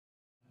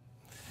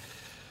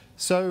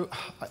So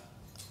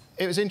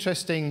it was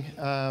interesting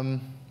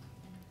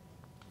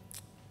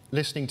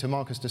listening to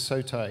Marcus de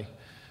Soto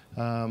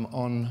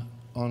on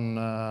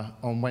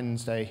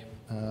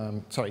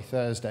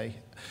Thursday,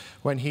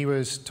 when he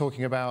was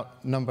talking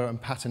about number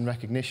and pattern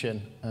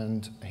recognition,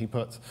 and he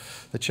put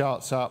the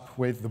charts up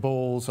with the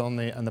balls on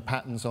and the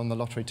patterns on the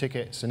lottery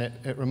tickets, and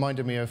it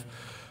reminded me of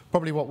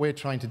probably what we're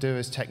trying to do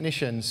as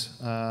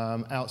technicians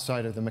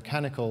outside of the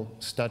mechanical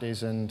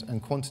studies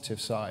and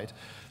quantitative side.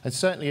 And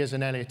certainly as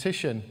an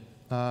Elliotician,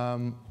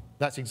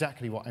 that's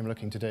exactly what I'm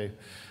looking to do.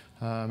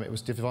 It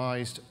was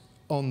devised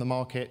on the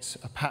markets,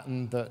 a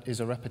pattern that is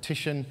a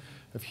repetition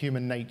of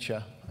human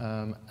nature,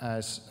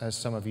 as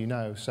some of you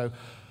know. So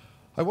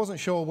I wasn't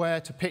sure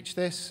where to pitch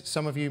this.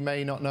 Some of you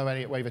may not know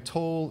Elliot Wave at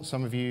all.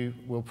 Some of you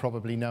will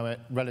probably know it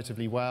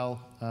relatively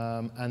well,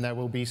 and there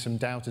will be some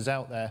doubters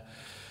out there.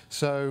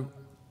 So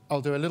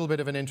I'll do a little bit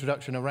of an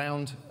introduction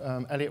around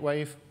Elliot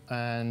Wave,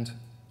 and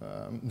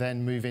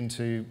then move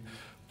into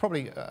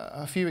probably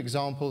a few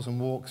examples and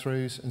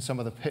walkthroughs and some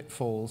of the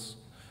pitfalls,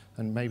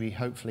 and maybe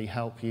hopefully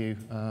help you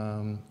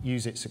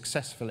use it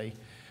successfully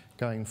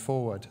going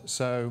forward.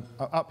 So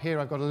up here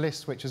I've got a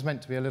list which is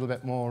meant to be a little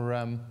bit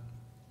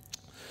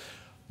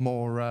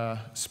more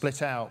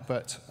split out,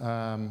 but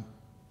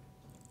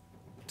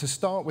to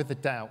start with the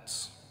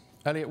doubts,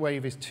 Elliot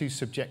Wave is too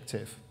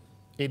subjective.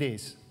 It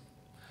is.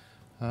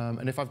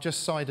 And if I've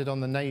just sided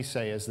on the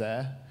naysayers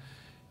there,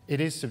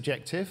 it is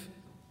subjective,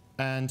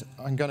 and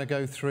I'm going to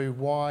go through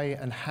why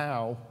and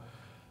how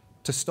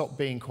to stop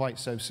being quite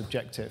so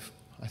subjective.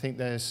 I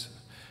think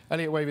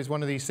Elliot Wave is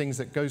one of these things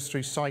that goes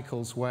through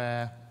cycles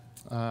where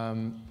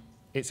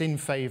it's in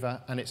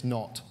favour and it's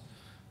not.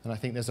 And I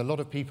think there's a lot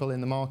of people in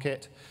the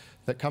market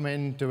that come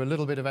in, do a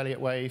little bit of Elliot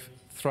Wave,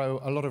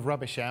 throw a lot of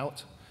rubbish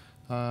out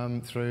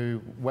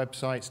through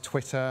websites,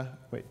 Twitter,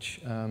 which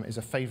is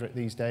a favourite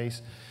these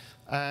days,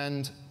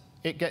 and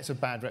it gets a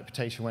bad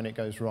reputation when it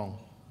goes wrong.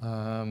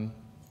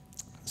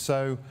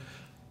 So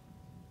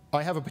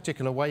I have a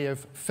particular way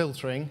of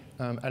filtering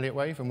Elliot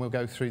Wave, and we'll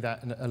go through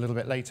that a little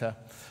bit later.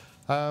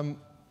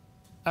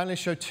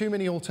 Analysts show too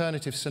many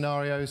alternative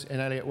scenarios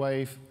in Elliot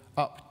Wave,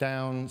 up,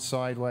 down,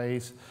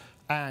 sideways,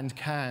 and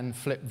can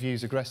flip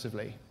views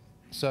aggressively.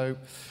 So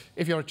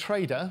if you're a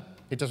trader,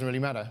 it doesn't really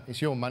matter.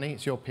 It's your money,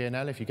 it's your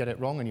P&L. If you get it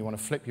wrong and you want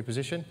to flip your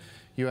position,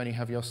 you only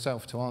have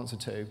yourself to answer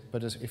to.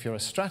 But if you're a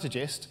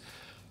strategist,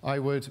 I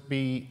would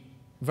be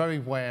very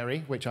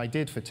wary, which I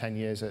did for 10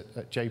 years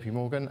at JP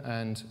Morgan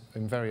and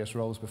in various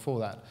roles before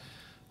that.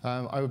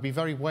 I would be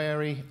very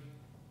wary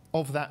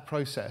of that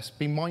process.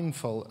 Be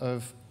mindful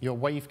of your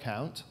wave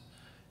count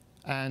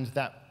and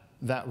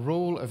that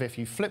rule of if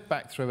you flip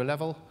back through a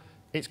level,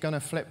 it's going to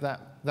flip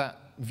that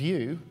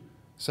view.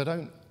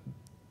 So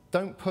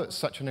don't put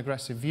such an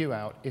aggressive view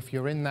out if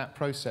you're in that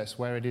process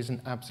where it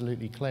isn't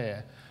absolutely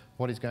clear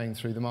what is going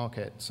through the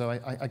market. So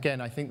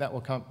again, I think that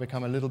will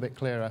become a little bit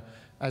clearer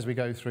as we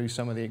go through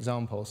some of the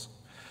examples.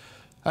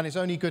 And it's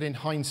only good in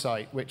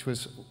hindsight, which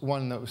was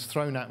one that was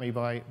thrown at me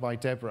by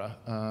Deborah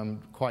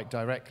quite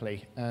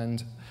directly.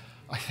 And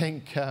I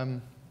think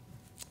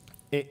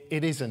it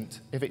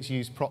isn't if it's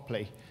used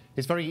properly.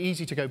 It's very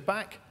easy to go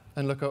back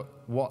and look at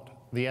what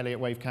the Elliot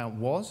Wave count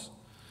was.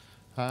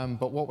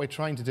 But what we're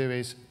trying to do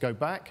is go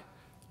back,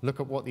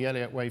 look at what the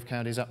Elliot Wave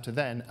count is up to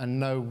then, and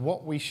know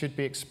what we should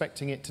be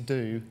expecting it to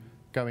do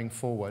going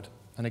forward.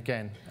 And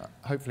again,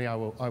 hopefully I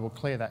will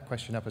clear that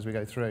question up as we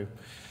go through.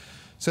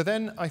 So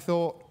then I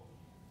thought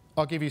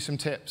I'll give you some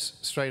tips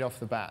straight off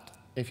the bat.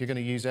 If you're going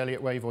to use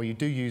Elliot Wave, or you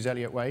do use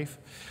Elliot Wave,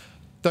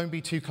 don't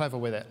be too clever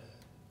with it.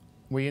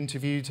 We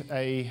interviewed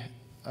an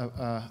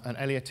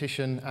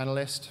Elliotician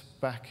analyst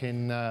back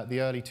in the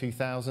early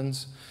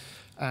 2000s.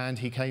 And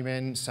he came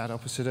in, sat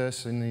opposite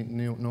us in the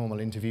normal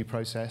interview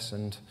process,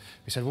 and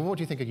we said, well, what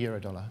do you think of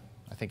Eurodollar?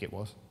 I think it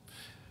was.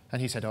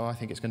 And he said, oh, I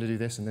think it's going to do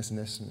this and this and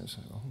this. And it's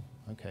like, oh,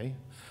 okay.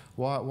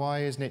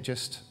 Why isn't it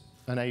just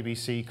an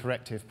ABC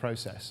corrective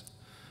process?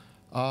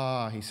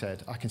 Ah, he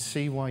said, I can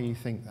see why you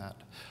think that.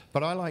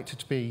 But I like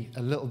to be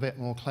a little bit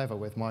more clever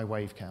with my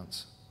wave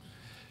counts.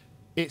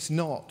 It's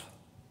not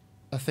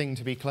a thing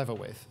to be clever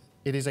with.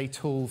 It is a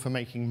tool for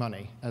making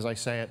money, as I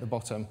say at the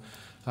bottom.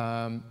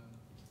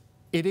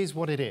 It is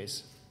what it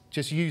is.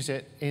 Just use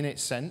it in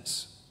its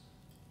sense.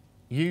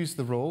 Use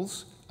the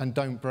rules and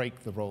don't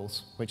break the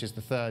rules, which is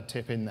the third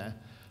tip in there.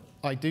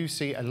 I do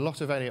see a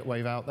lot of Elliot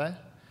Wave out there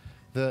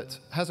that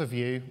has a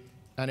view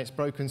and it's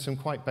broken some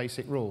quite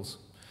basic rules.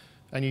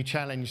 And you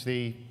challenge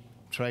the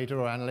trader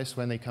or analyst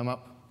when they come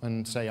up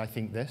and say, I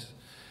think this.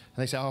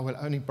 And they say, oh, well, it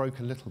only broke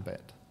a little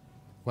bit.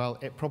 Well,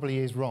 it probably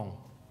is wrong.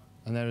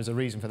 And there is a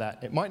reason for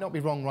that. It might not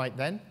be wrong right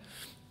then,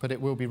 but it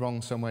will be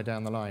wrong somewhere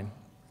down the line.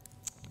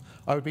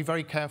 I would be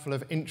very careful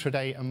of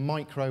intraday and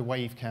micro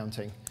wave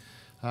counting,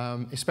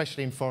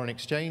 especially in foreign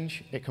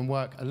exchange. It can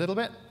work a little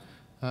bit,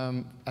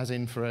 as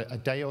in for a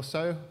day or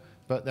so,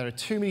 but there are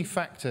too many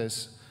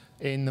factors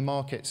in the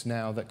markets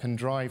now that can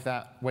drive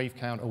that wave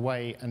count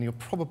away, and your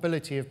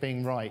probability of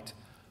being right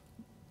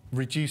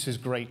reduces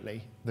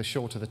greatly the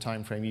shorter the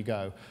time frame you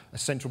go. A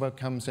central bank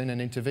comes in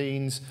and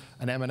intervenes,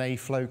 an M&A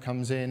flow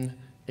comes in,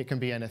 it can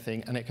be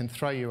anything, and it can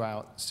throw you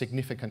out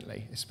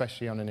significantly,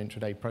 especially on an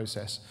intraday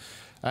process.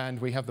 And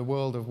we have the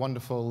world of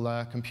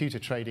wonderful computer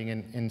trading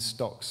in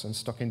stocks and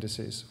stock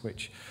indices,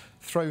 which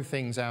throw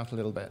things out a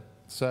little bit.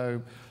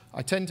 So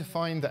I tend to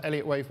find that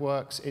Elliott Wave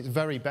works its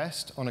very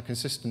best on a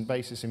consistent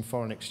basis in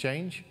foreign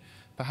exchange,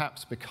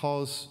 perhaps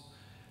because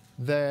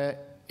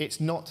it's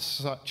not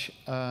such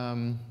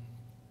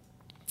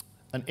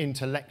an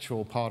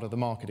intellectual part of the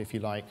market, if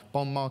you like.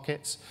 Bond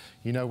markets,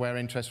 you know where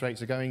interest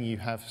rates are going. You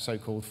have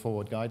so-called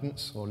forward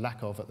guidance, or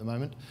lack of at the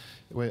moment,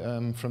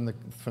 from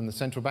the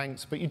central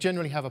banks. But you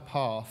generally have a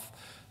path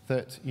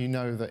that you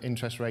know that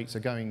interest rates are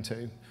going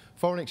to.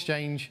 Foreign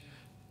exchange,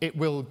 it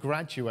will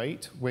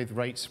graduate with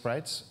rate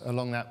spreads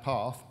along that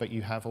path, but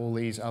you have all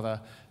these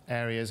other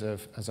areas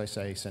of, as I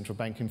say, central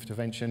bank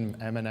intervention,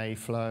 M&A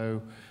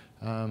flow,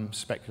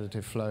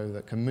 speculative flow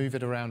that can move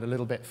it around a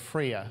little bit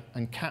freer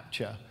and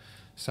capture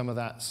some of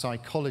that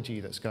psychology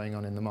that's going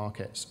on in the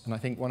markets. And I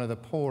think one of the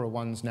poorer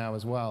ones now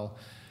as well,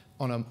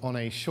 on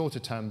a shorter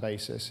term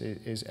basis,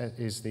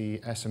 is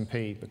the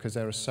S&P, because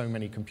there are so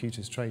many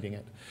computers trading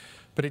it.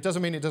 But it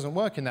doesn't mean it doesn't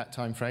work in that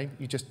time frame.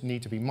 You just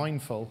need to be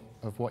mindful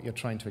of what you're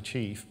trying to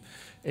achieve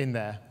in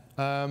there.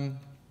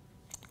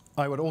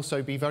 I would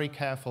also be very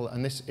careful,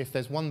 and this, if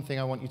there's one thing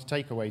I want you to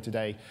take away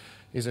today,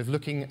 is of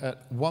looking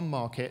at one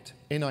market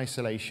in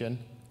isolation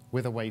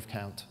with a wave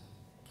count.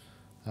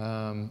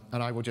 And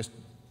I will just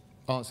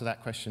answer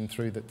that question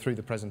through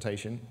the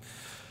presentation.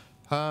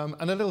 And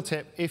a little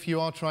tip, if you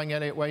are trying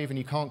Elliott Wave and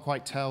you can't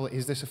quite tell,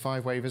 is this a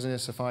 5-wave, isn't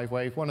this a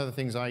 5-wave? One of the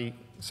things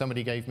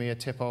somebody gave me a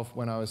tip of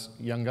when I was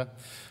younger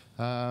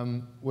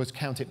was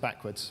count it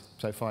backwards.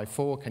 So 5,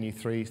 4, can you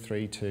 3,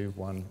 3, 2,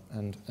 1,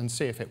 and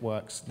see if it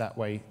works that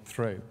way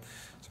through.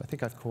 So I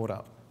think I've caught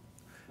up.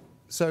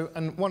 So,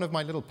 and one of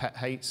my little pet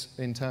hates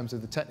in terms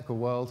of the technical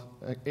world,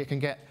 it can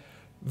get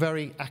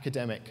very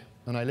academic.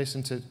 And I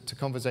listen to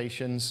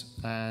conversations,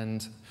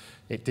 and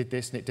it did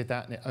this and it did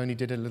that, and it only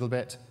did a little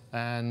bit.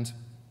 And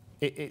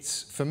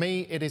for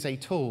me, it is a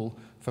tool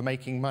for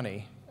making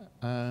money.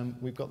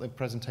 We've got the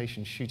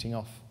presentation shooting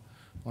off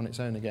on its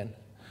own again.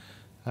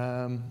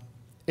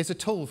 It's a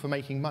tool for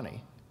making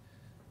money,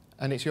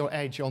 and it's your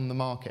edge on the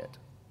market.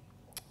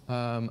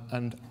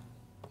 And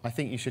I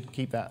think you should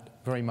keep that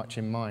very much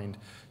in mind,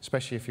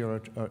 especially if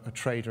you're a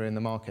trader in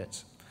the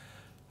markets.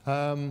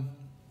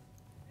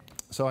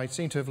 So I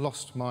seem to have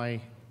lost my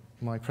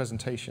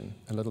presentation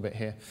a little bit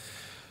here.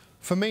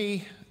 For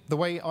me, the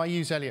way I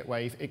use Elliott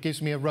Wave, it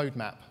gives me a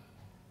roadmap.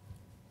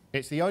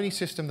 It's the only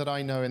system that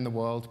I know in the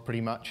world, pretty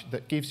much,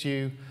 that gives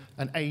you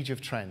an age of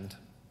trend.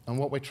 And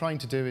what we're trying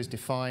to do is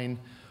define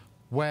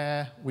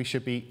where we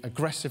should be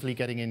aggressively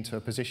getting into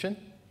a position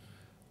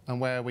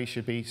and where we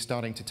should be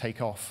starting to take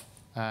off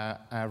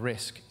our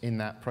risk in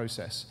that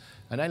process.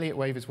 And Elliott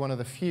Wave is one of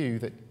the few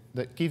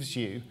that gives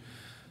you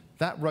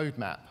that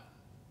roadmap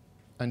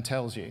and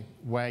tells you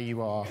where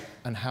you are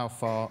and how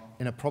far,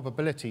 in a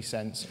probability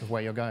sense, of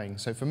where you're going.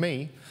 So for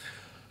me,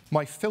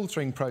 my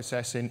filtering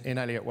process in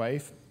Elliott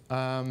Wave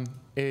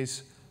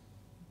is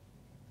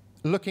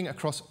looking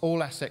across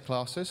all asset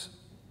classes.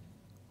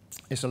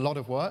 It's a lot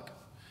of work,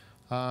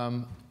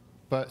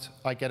 but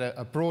I get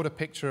a broader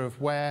picture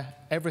of where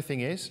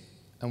everything is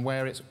and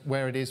where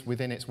it is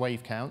within its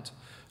wave count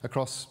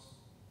across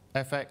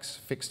FX,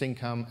 fixed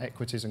income,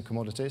 equities, and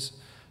commodities.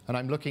 And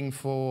I'm looking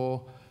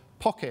for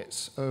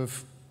pockets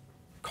of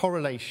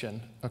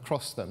correlation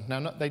across them.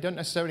 Now, they don't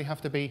necessarily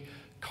have to be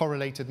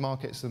correlated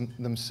markets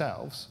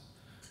themselves,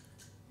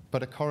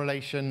 but a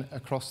correlation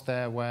across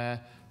there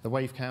where the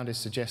wave count is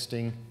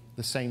suggesting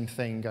the same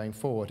thing going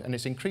forward. And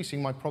it's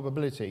increasing my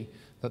probability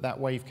that that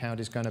wave count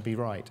is going to be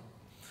right.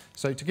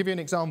 So to give you an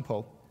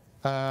example,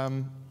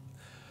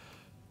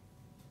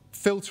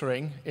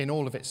 filtering in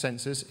all of its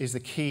senses is the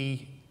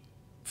key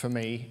for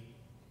me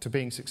to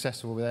being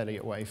successful with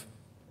Elliott Wave.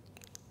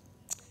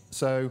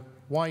 So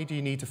why do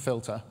you need to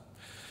filter?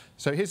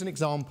 So here's an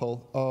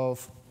example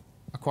of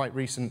a quite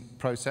recent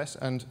process,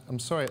 and I'm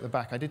sorry at the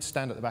back, I did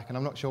stand at the back, and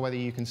I'm not sure whether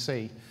you can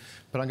see,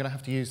 but I'm going to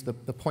have to use the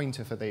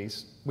pointer for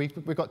these.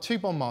 We've got two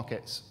bond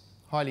markets,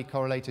 highly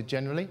correlated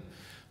generally,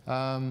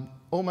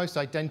 almost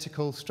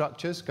identical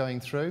structures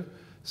going through,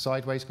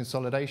 sideways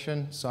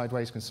consolidation,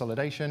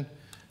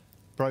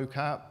 broke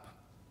up,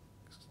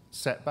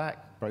 set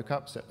back, broke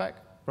up, set back,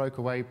 broke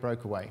away,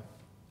 broke away.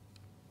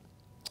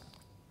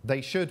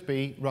 They should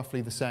be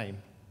roughly the same.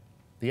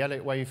 The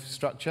Elliott Wave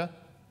structure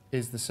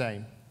is the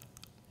same.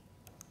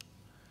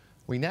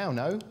 We now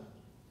know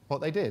what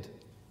they did.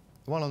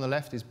 The one on the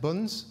left is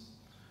Bunds,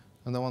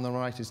 and the one on the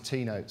right is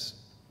T-notes.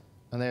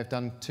 And they have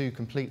done two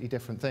completely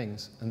different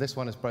things. And this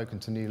one has broken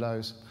to new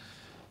lows.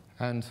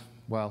 And,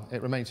 well,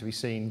 it remains to be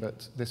seen,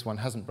 but this one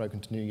hasn't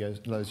broken to new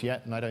lows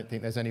yet. And I don't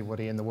think there's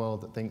anybody in the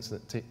world that thinks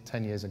that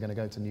 10 years are going to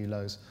go to new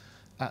lows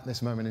at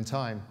this moment in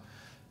time.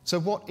 So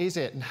what is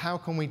it, and how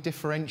can we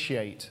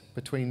differentiate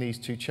between these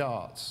two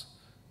charts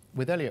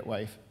with Elliott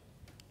Wave?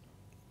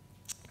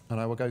 And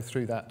I will go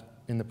through that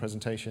in the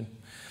presentation.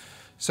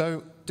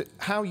 So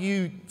how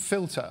you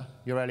filter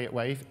your Elliott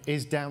Wave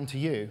is down to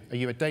you. Are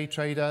you a day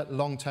trader,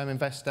 long-term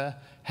investor,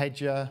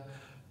 hedger,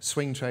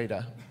 swing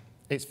trader?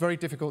 It's very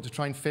difficult to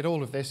try and fit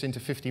all of this into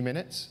 50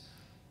 minutes.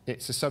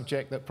 It's a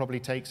subject that probably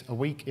takes a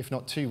week, if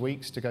not 2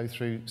 weeks, to go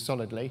through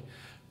solidly.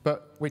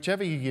 But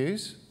whichever you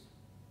use,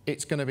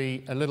 it's going to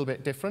be a little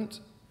bit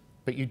different,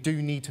 but you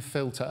do need to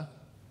filter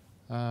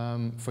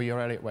for your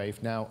Elliott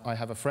Wave. Now, I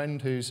have a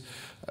friend who's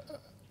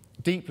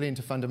deeply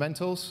into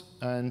fundamentals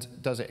and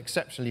does it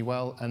exceptionally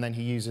well, and then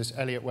he uses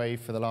Elliott Wave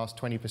for the last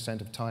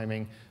 20% of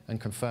timing and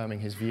confirming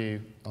his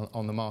view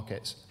on the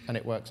markets, and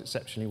it works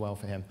exceptionally well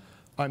for him.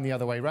 I'm the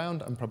other way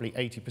around. I'm probably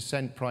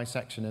 80% price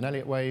action and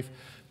Elliott Wave,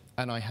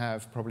 and I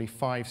have probably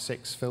 5,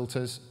 6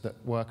 filters that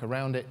work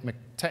around it,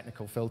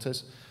 technical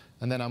filters,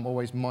 and then I'm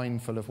always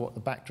mindful of what the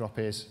backdrop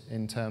is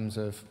in terms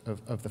of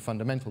the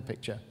fundamental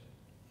picture.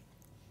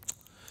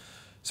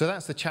 So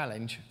that's the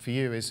challenge for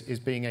you, is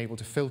being able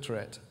to filter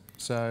it.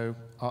 So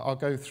I'll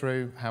go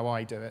through how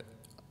I do it.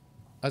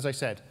 As I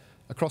said,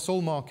 across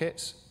all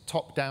markets,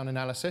 top-down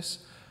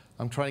analysis.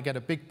 I'm trying to get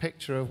a big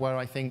picture of where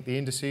I think the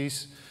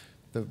indices,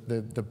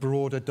 the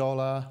broader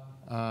dollar,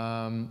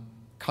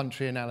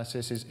 country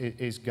analysis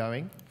is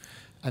going.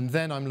 And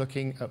then I'm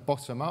looking at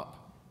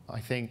bottom-up. I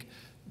think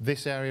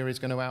this area is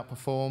going to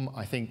outperform.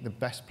 I think the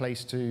best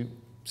place to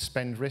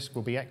spend risk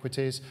will be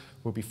equities,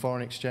 will be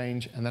foreign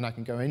exchange, and then I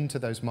can go into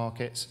those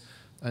markets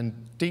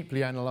and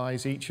deeply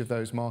analyze each of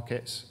those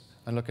markets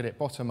and look at it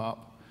bottom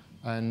up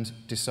and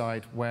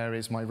decide where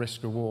is my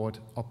risk-reward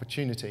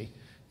opportunity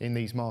in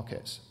these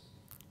markets.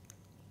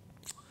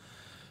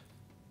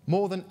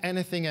 More than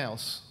anything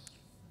else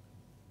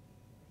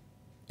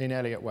in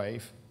Elliott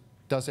Wave,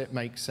 does it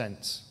make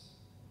sense?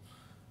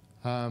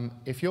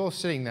 If you're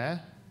sitting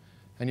there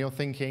and you're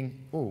thinking,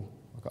 oh,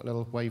 I've got a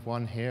little wave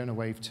 1 here and a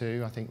wave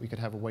 2, I think we could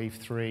have a wave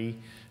 3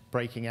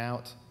 breaking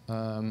out,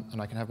 and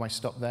I can have my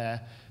stop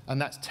there,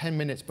 and that's 10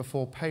 minutes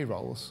before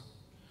payrolls,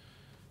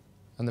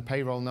 and the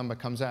payroll number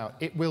comes out,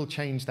 it will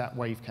change that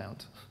wave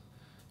count,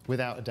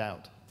 without a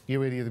doubt. You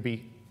will either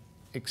be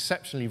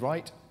exceptionally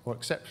right or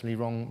exceptionally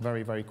wrong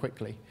very, very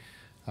quickly.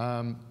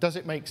 Does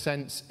it make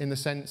sense in the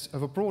sense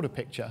of a broader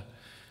picture?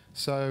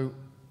 So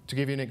to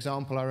give you an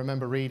example, I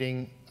remember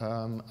reading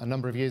a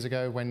number of years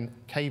ago when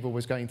cable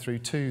was going through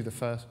 2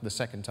 the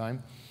second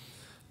time,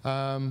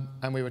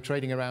 and we were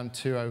trading around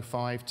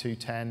 205,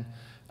 210,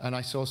 and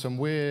I saw some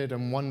weird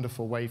and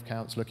wonderful wave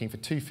counts looking for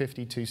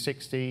 250,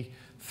 260,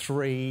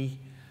 3,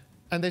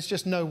 and there's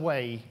just no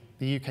way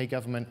the UK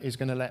government is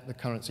going to let the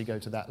currency go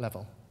to that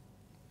level,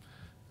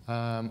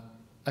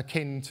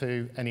 akin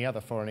to any other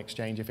foreign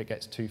exchange if it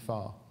gets too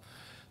far.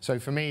 So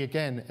for me,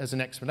 again, as an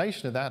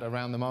explanation of that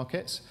around the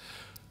markets,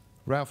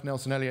 Ralph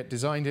Nelson Elliott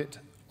designed it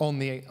on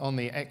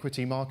the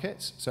equity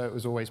markets, so it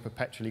was always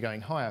perpetually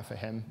going higher for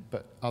him,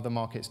 but other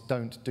markets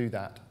don't do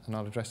that, and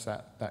I'll address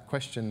that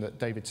question that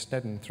David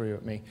Snedden threw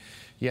at me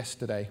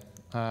yesterday.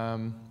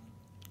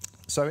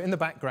 So in the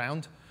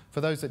background, for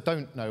those that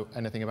don't know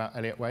anything about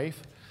Elliott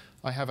Wave,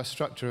 I have a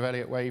structure of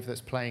Elliott Wave that's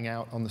playing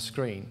out on the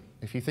screen.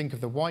 If you think of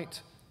the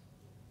white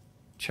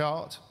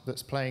chart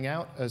that's playing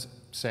out as,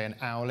 say, an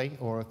hourly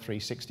or a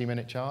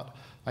 360-minute chart,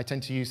 I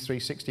tend to use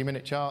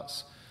 360-minute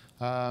charts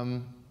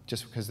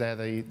just because they're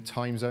the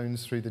time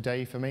zones through the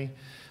day for me.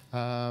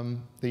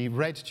 The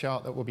red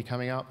chart that will be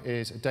coming up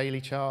is a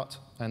daily chart,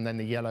 and then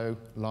the yellow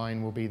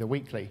line will be the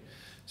weekly.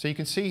 So you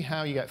can see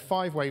how you get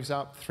 5 waves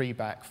up, 3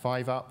 back,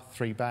 5 up,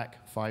 3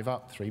 back, 5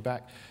 up, 3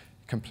 back.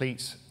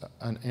 Completes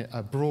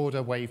a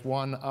broader wave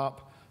 1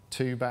 up,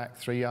 2 back,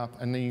 3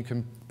 up, and then you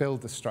can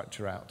build the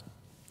structure out.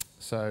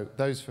 So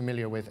those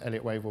familiar with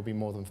Elliott Wave will be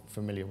more than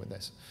familiar with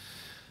this.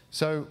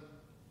 So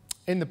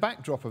in the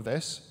backdrop of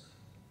this,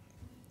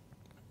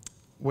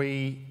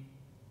 we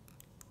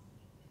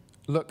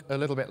look a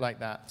little bit like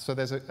that. So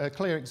there's a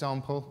clear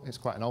example. It's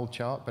quite an old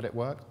chart, but it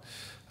worked.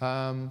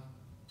 A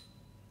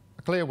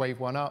clear wave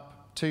 1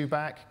 up, 2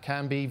 back,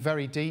 can be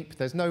very deep.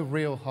 There's no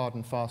real hard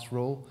and fast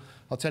rule.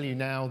 I'll tell you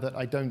now that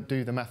I don't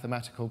do the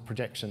mathematical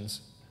projections,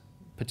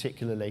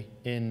 particularly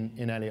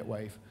in Elliott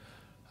Wave.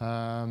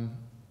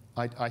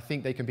 I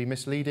think they can be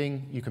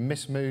misleading. You can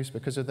miss moves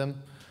because of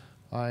them.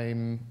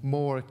 I'm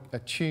more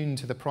attuned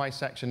to the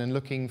price action and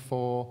looking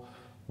for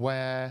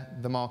where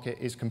the market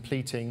is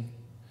completing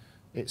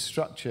its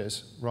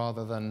structures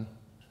rather than,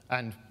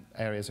 and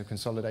areas of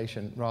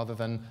consolidation, rather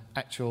than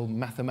actual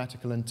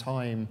mathematical and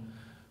time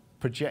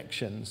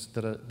projections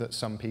that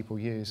some people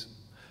use.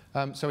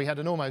 So we had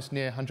an almost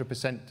near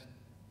 100%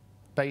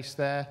 base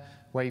there.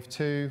 Wave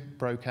 2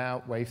 broke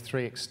out, wave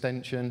 3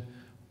 extension,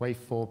 wave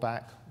 4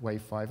 back,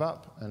 wave 5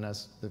 up, and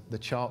as the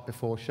chart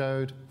before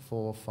showed,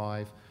 4,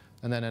 5,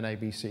 and then an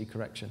ABC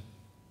correction.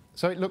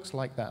 So it looks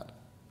like that.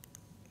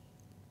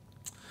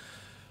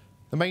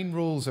 The main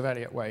rules of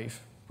Elliott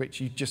Wave,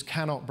 which you just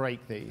cannot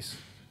break these.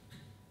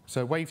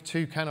 So wave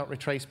 2 cannot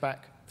retrace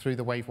back through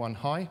the wave 1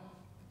 high,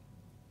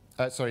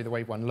 the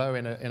wave 1 low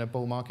in a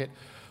bull market,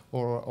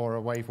 or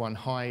a wave 1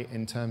 high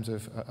in terms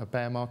of a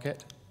bear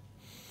market.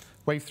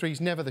 Wave 3 is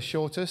never the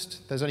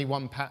shortest. There's only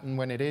one pattern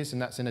when it is,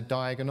 and that's in a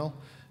diagonal.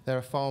 there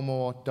are far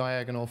more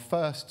diagonal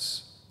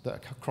firsts that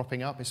are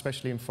cropping up,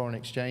 especially in foreign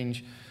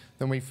exchange,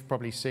 than we've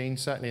probably seen.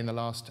 Certainly in the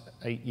last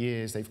 8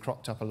 years, they've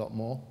cropped up a lot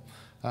more.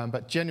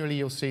 But generally,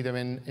 you'll see them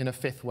in a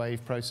fifth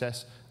wave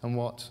process, and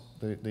what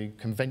the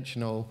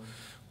conventional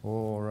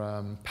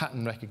or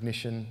pattern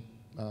recognition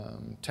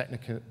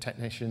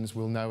technicians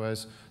will know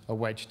as a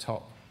wedge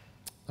top.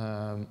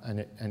 And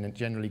it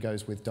generally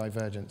goes with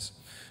divergence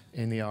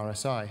in the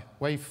RSI.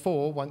 Wave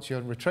 4, once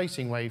you're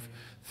retracing wave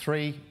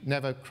 3,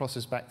 never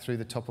crosses back through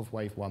the top of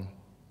wave 1.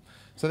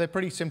 So they're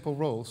pretty simple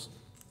rules,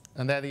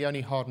 and they're the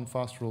only hard and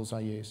fast rules I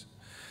use.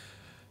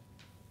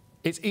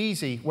 It's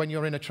easy when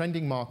you're in a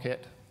trending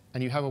market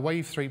and you have a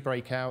wave 3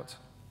 breakout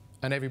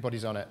and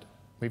everybody's on it.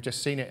 We've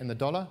just seen it in the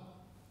dollar.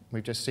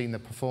 We've just seen the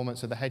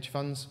performance of the hedge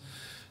funds.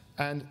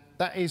 And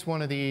that is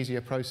one of the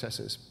easier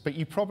processes. But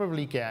you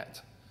probably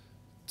get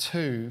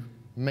 2,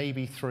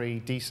 maybe 3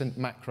 decent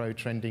macro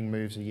trending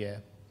moves a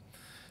year.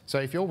 So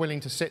if you're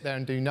willing to sit there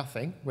and do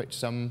nothing, which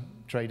some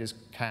traders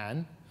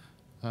can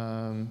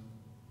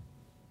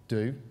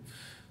do,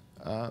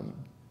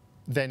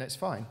 then it's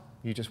fine.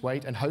 You just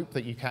wait and hope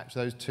that you catch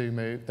those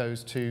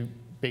two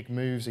big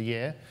moves a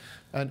year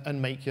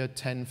and make your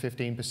 10,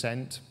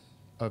 15%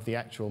 of the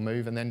actual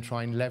move, and then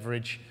try and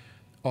leverage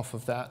off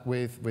of that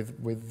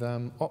with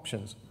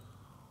options.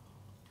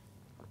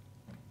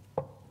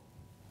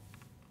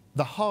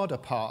 The harder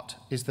part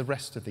is the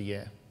rest of the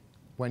year,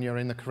 when you're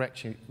in the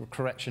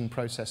correction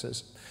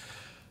processes.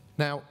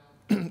 Now,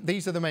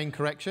 these are the main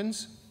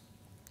corrections.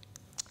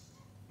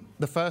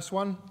 The first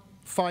one,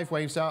 5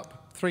 waves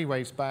up, 3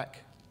 waves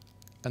back,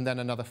 and then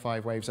another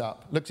 5 waves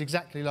up. Looks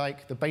exactly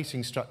like the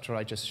basing structure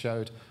I just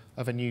showed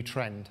of a new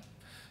trend.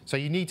 So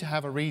you need to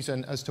have a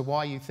reason as to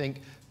why you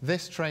think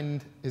this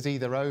trend is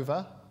either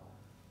over,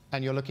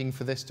 and you're looking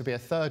for this to be a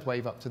 3rd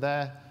wave up to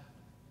there.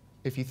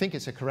 If you think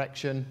it's a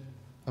correction,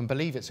 and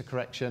believe it's a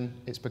correction,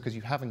 it's because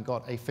you haven't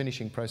got a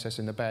finishing process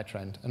in the bear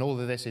trend. And all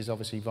of this is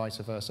obviously vice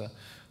versa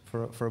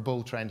for a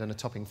bull trend and a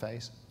topping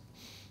phase.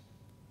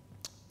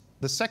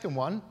 The second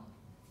one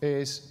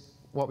is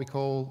what we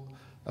call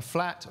a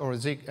flat or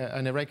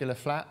an irregular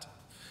flat.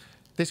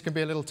 This can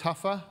be a little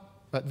tougher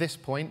at this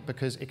point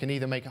because it can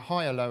either make a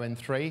higher low in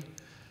 3,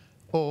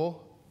 or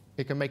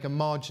it can make a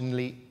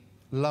marginally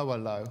lower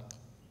low,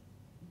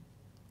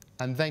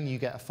 and then you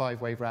get a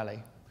 5-wave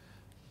rally.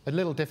 A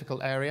little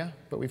difficult area,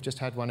 but we've just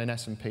had one in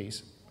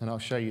S&Ps, and I'll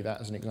show you that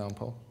as an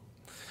example.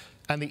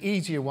 And the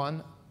easier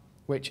one,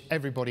 which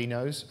everybody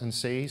knows and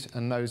sees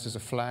and knows as a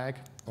flag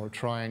or a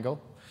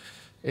triangle,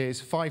 is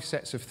 5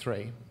 sets of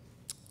 3.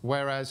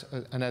 Whereas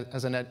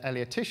as an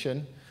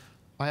Elliotician,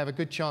 I have a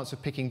good chance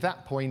of picking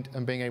that point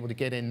and being able to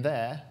get in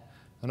there,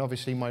 and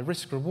obviously my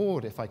risk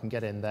reward, if I can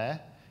get in there,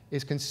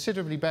 is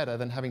considerably better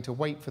than having to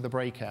wait for the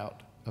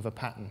breakout of a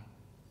pattern,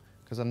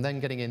 because I'm then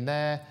getting in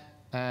there,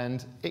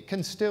 and it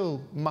can still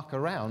muck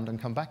around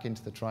and come back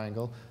into the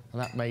triangle,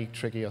 and that may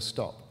trigger your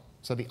stop.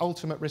 So the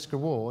ultimate risk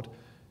reward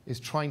is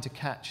trying to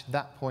catch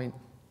that point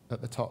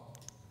at the top.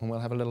 And we'll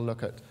have a little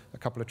look at a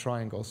couple of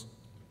triangles.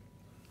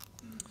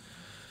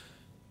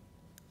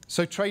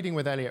 So trading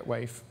with Elliot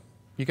Wave,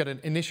 you get an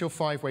initial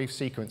 5-wave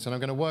sequence, and I'm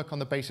going to work on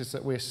the basis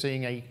that we're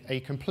seeing a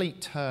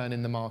complete turn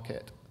in the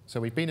market. So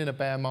we've been in a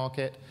bear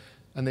market,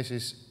 and this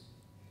is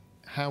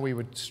how we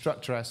would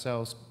structure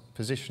ourselves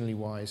positionally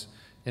wise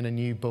in a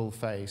new bull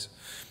phase.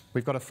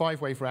 We've got a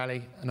 5-wave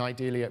rally, and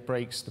ideally it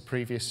breaks the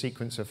previous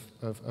sequence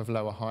of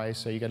lower highs,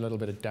 so you get a little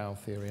bit of Dow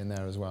theory in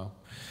there as well.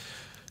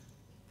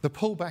 The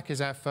pullback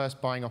is our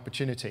first buying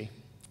opportunity.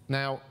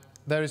 Now,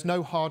 there is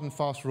no hard and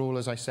fast rule,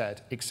 as I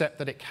said, except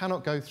that it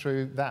cannot go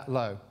through that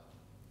low.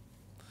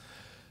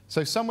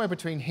 So somewhere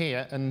between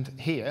here and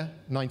here,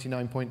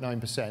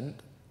 99.9%,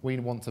 we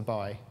want to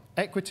buy.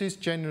 Equities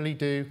generally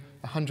do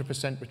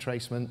 100%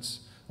 retracements.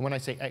 And when I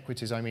say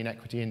equities, I mean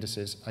equity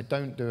indices. I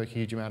don't do a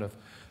huge amount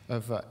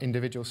of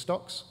individual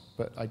stocks,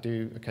 but I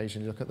do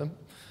occasionally look at them,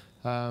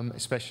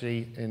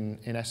 especially in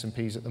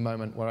S&Ps at the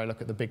moment, where I look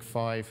at the big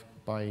 5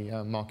 by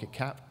market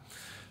cap.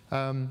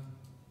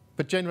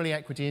 But generally,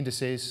 equity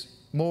indices,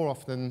 more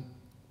often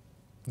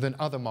than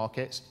other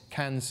markets,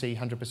 can see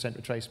 100%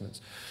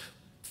 retracements.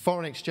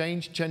 Foreign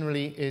exchange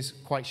generally is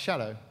quite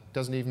shallow,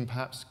 doesn't even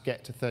perhaps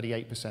get to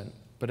 38%.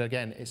 But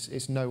again,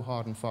 it's no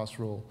hard and fast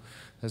rule.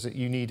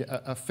 You need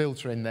a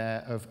filter in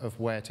there of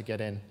where to get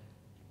in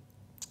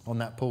on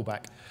that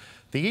pullback.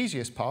 The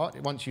easiest part,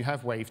 once you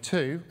have wave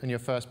 2 and your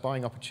first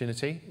buying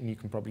opportunity, and you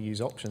can probably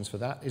use options for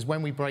that, is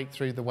when we break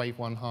through the wave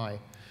 1 high.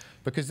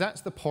 Because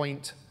that's the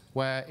point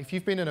where if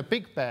you've been in a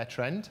big bear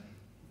trend,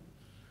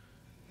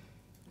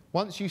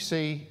 once you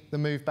see the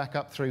move back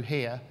up through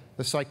here,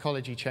 the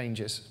psychology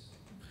changes.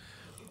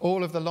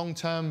 All of the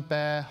long-term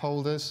bear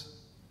holders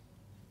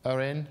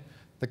are in.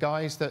 The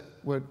guys that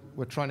were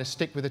trying to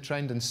stick with the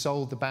trend and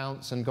sold the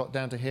bounce and got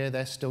down to here,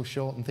 they're still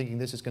short and thinking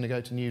this is going to go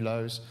to new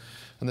lows.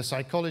 And the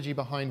psychology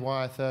behind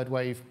why a 3rd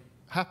wave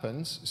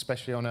happens,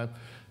 especially on a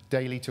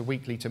daily to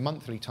weekly to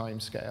monthly time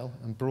scale,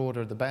 and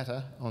broader the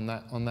better on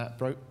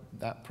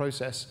that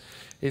process,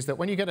 is that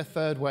when you get a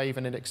 3rd wave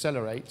and it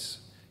accelerates,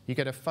 You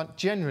get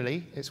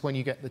generally, it's when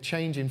you get the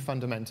change in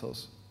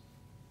fundamentals.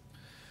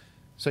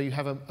 So you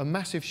have a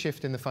massive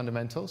shift in the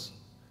fundamentals.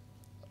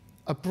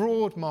 A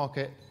broad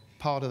market,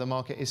 part of the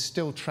market, is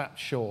still trapped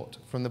short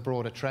from the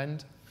broader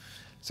trend.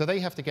 So they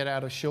have to get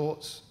out of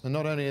shorts, and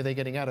not only are they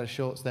getting out of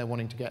shorts, they're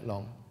wanting to get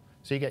long.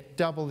 So you get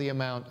double the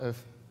amount of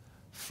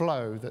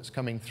flow that's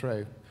coming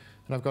through.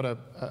 And I've got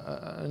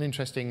an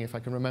interesting, if I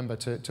can remember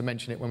to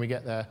mention it when we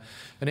get there,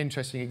 an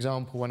interesting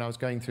example when I was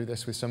going through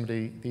this with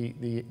somebody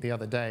the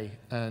other day.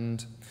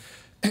 And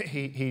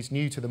he's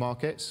new to the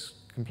markets,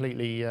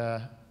 completely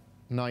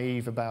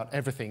naive about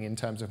everything in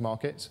terms of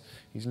markets.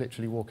 He's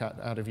literally walked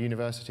out of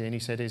university, and he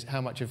said,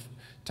 how much of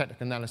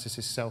technical analysis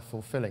is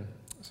self-fulfilling?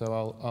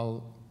 So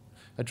I'll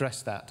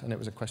address that, and it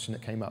was a question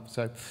that came up.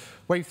 So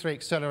wave 3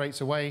 accelerates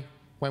away.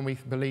 When we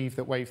believe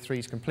that wave 3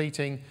 is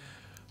completing,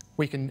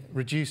 we can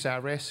reduce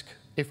our risk.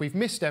 If we've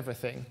missed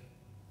everything,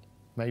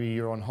 maybe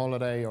you're on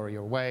holiday or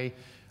you're away,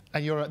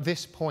 and you're at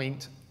this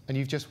point and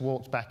you've just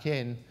walked back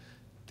in,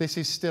 this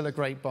is still a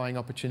great buying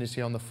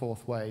opportunity on the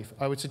fourth wave.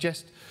 I would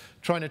suggest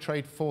trying to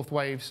trade fourth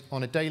waves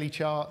on a daily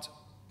chart.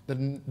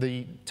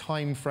 The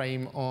time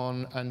frame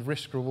on and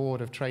risk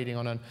reward of trading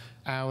on an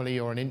hourly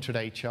or an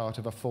intraday chart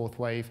of a fourth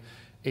wave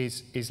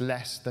is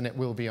less than it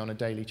will be on a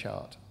daily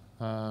chart.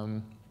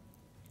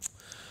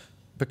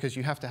 Because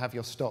you have to have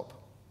your stop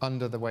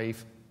under the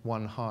wave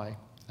 1 high.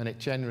 And it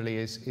generally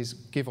is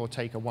give or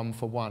take a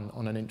 1-for-1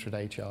 on an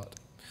intraday chart.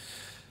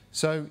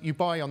 So you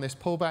buy on this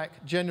pullback.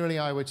 Generally,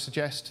 I would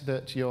suggest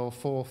that your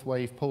fourth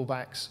wave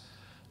pullbacks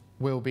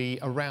will be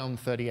around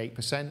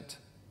 38%.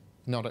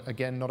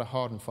 Again, not a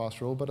hard and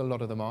fast rule, but a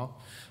lot of them are.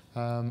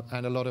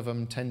 And a lot of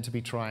them tend to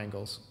be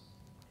triangles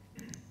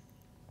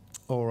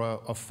or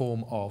a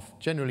form of,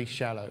 generally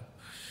shallow.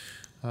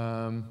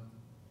 And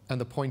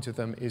the point of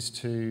them is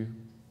to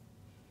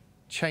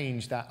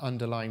change that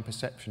underlying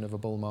perception of a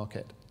bull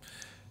market.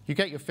 You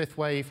get your fifth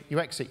wave, you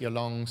exit your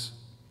longs,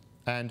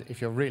 and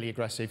if you're really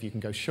aggressive, you can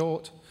go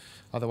short.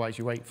 Otherwise,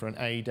 you wait for an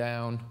A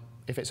down.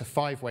 If it's a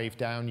 5-wave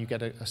down, you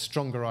get a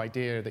stronger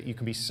idea that you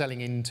can be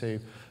selling into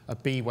a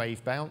B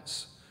wave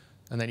bounce,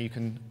 and then you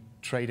can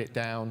trade it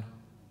down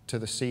to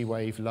the C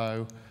wave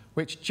low,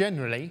 which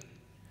generally,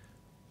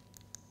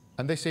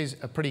 and this is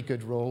a pretty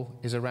good rule,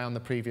 is around the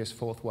previous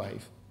fourth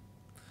wave.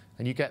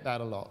 And you get that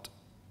a lot.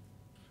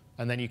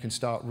 And then you can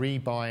start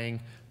rebuying.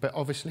 But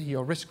obviously,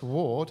 your risk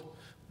reward,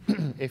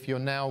 if you're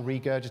now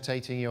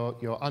regurgitating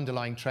your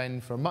underlying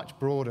trend for a much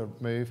broader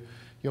move,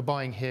 you're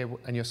buying here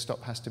and your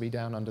stop has to be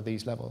down under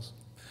these levels.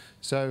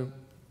 So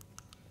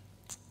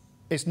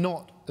it's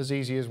not as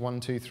easy as 1,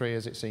 2, 3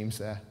 as it seems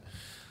there.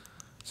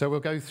 So we'll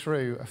go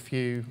through a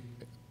few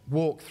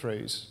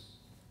walkthroughs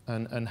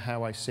and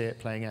how I see it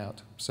playing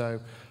out. So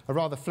a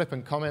rather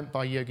flippant comment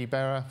by Yogi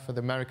Berra. For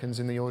the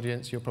Americans in the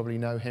audience, you'll probably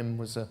know him,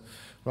 was a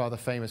rather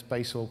famous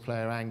baseball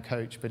player and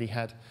coach, but he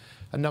had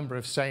a number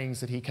of sayings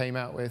that he came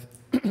out with,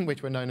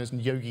 which were known as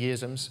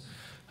yogiisms,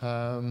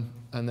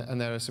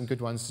 and there are some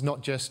good ones. It's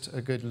not just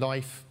a good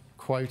life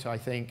quote, I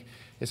think.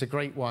 It's a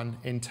great one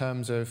in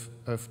terms of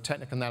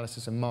technical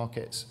analysis and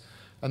markets.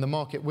 And the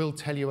market will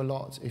tell you a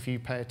lot if you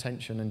pay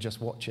attention and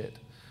just watch it.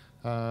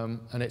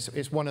 And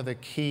it's one of the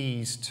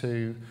keys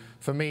to,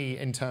 for me,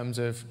 in terms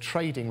of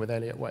trading with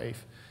Elliot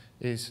Wave,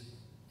 is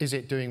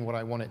it doing what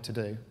I want it to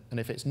do? And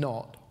if it's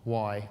not,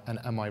 why? And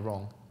am I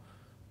wrong?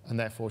 And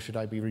therefore, should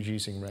I be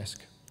reducing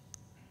risk?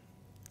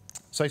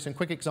 So some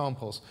quick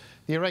examples.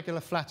 The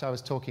irregular flat I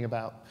was talking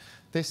about.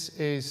 This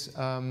is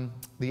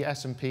the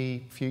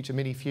S&P future,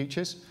 mini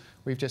futures.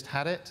 We've just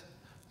had it.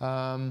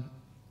 A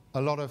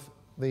lot of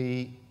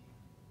the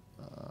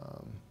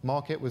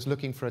market was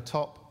looking for a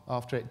top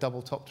after it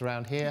double topped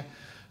around here.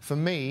 For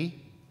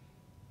me,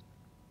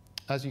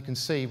 as you can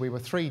see, we were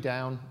 3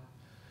 down,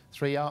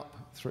 3 up,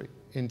 3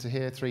 into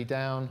here, 3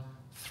 down,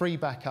 3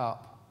 back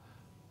up.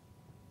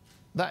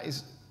 That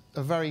is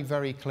a very,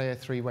 very clear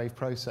 3-wave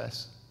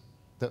process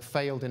that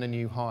failed in a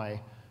new high.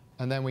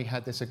 And then we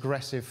had this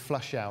aggressive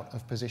flush out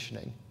of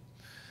positioning.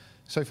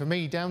 So for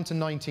me, down to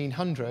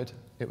 1900,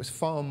 it was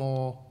far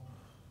more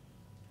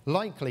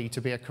likely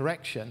to be a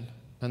correction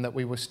and that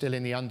we were still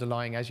in the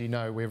underlying. As you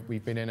know,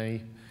 we've been in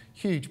a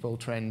huge bull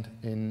trend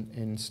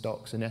in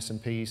stocks and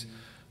S&Ps,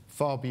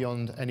 far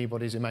beyond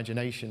anybody's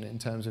imagination in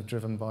terms of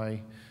driven by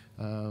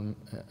an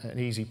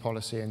easy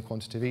policy and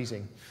quantitative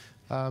easing.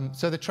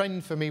 So the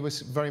trend for me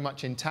was very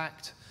much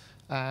intact,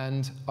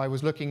 and I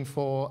was looking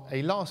for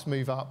a last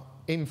move up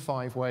in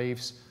 5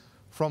 waves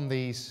from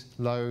these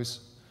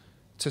lows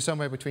to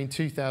somewhere between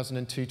 2000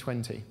 and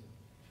 220.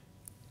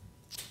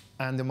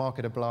 And the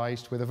market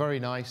obliged with a very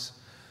nice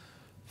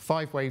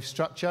 5-wave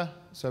structure,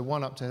 so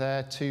 1 up to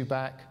there, 2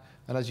 back,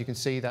 and as you can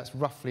see, that's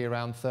roughly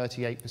around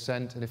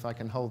 38%, and if I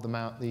can hold them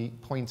out, the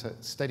pointer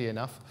steady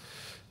enough,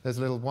 there's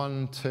a little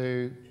 1,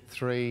 2,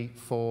 3,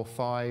 4,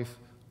 5.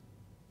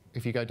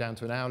 If you go down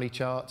to an hourly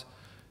chart,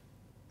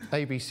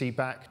 ABC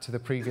back to the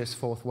previous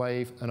 4th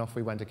wave, and off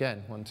we went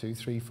again. 1, 2,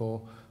 3,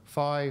 4,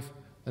 5,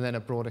 and then a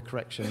broader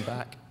correction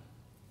back,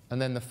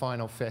 and then the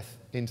final 5th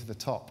into the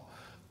top,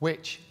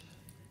 which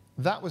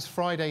that was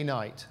Friday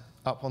night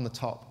up on the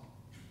top.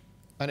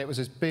 and it was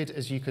as bid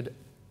as you could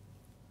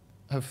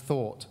have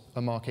thought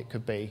a market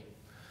could be.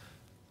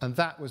 And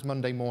that was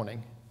Monday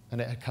morning,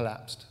 and it had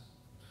collapsed.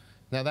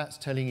 Now that's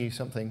telling you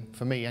something,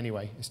 for me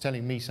anyway, it's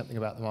telling me something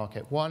about the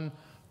market. One,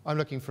 I'm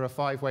looking for a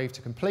 5 wave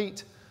to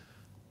complete.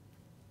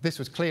 This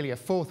was clearly a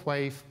 4th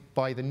wave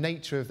by the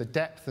nature of the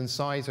depth and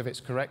size of its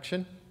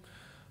correction.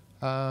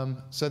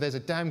 So there's a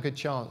damn good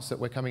chance that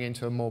we're coming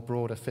into a more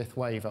broader 5th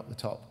wave up the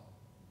top.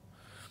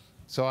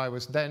 So I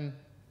was then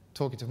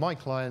talking to my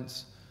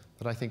clients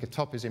that I think a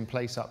top is in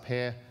place up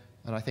here,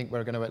 and I think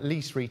we're going to at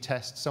least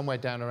retest somewhere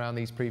down around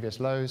these previous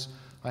lows.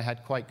 I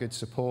had quite good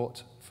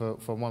support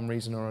for one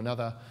reason or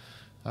another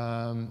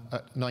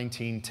at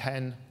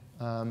 1910,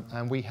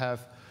 and we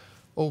have,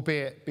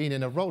 albeit been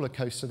in a roller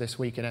coaster this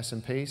week in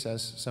S&Ps,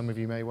 as some of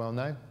you may well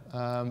know,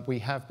 we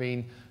have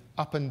been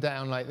up and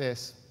down like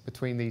this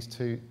between these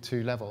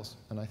two levels.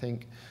 And I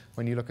think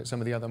when you look at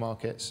some of the other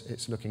markets,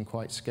 it's looking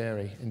quite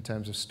scary in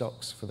terms of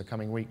stocks for the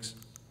coming weeks.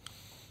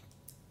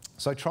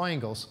 So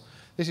triangles.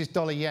 This is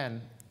dollar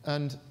yen.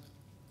 And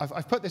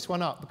I've put this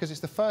one up because it's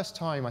the first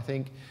time, I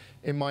think,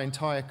 in my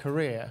entire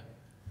career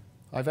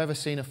I've ever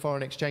seen a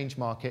foreign exchange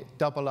market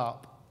double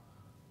up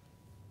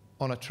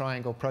on a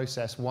triangle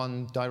process,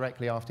 one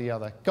directly after the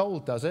other.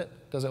 Gold does it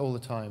all the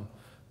time.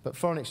 But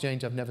foreign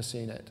exchange, I've never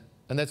seen it.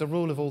 And there's a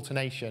rule of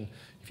alternation.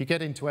 If you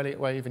get into Elliot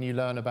Wave and you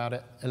learn about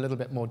it a little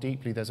bit more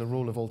deeply, there's a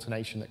rule of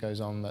alternation that goes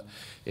on, that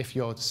if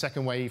your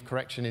 2nd wave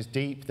correction is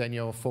deep, then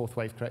your 4th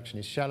wave correction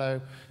is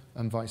shallow,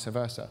 and vice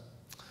versa.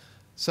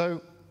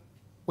 So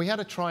we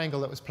had a triangle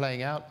that was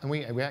playing out, and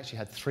we actually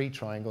had 3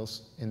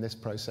 triangles in this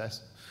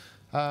process.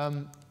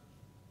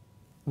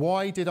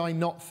 Why did I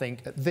not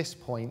think at this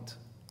point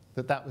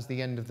that that was the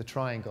end of the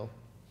triangle?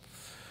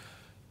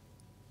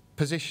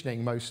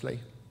 Positioning, mostly.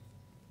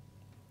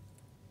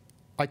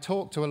 I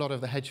talked to a lot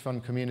of the hedge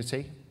fund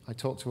community. I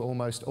talked to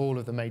almost all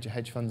of the major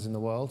hedge funds in the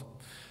world.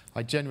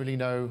 I generally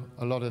know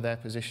a lot of their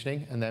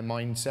positioning and their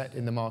mindset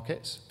in the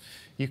markets.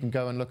 You can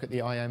go and look at the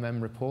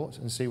IMM report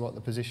and see what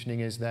the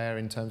positioning is there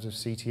in terms of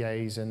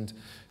CTAs and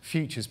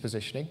futures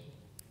positioning.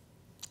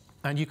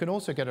 And you can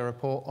also get a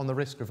report on the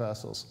risk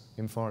reversals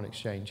in foreign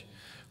exchange,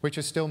 which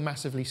are still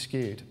massively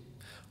skewed.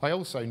 I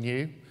also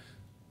knew,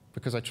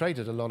 because I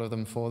traded a lot of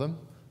them for them,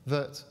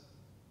 that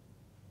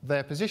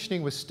their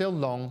positioning was still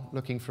long,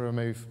 looking for a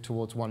move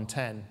towards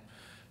 110.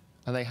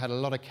 And they had a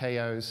lot of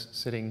KOs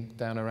sitting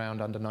down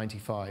around under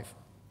 95.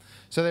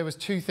 So there was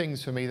 2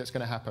 things for me that's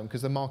going to happen,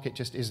 because the market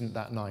just isn't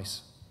that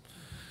nice.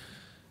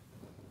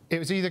 It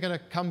was either going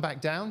to come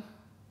back down,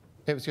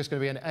 it was just going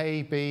to be an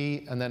A,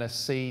 B, and then a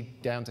C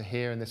down to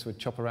here, and this would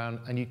chop around,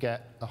 and you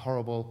get a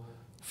horrible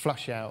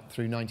flush out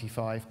through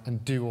 95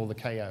 and do all the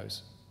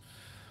KOs.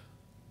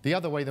 The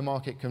other way the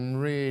market can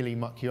really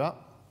muck you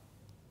up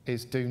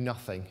is do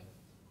nothing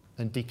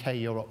and decay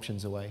your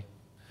options away.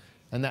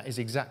 And that is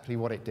exactly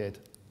what it did.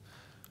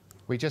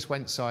 We just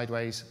went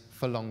sideways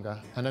for longer.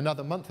 And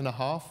another month and a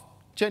half,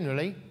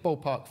 generally,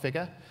 ballpark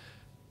figure,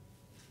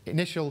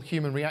 initial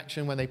human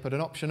reaction when they put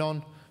an option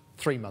on,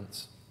 3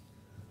 months.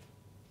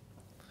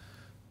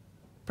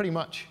 Pretty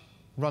much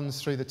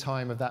runs through the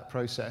time of that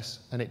process,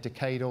 and it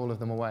decayed all of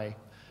them away.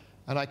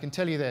 And I can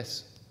tell you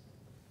this,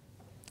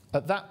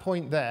 at that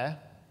point there,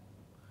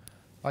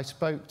 I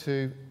spoke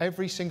to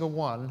every single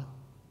one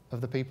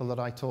of the people that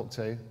I talked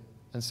to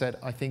and said,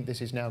 I think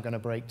this is now going to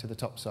break to the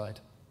top side.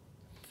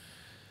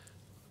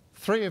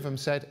 3 of them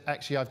said,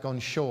 actually, I've gone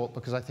short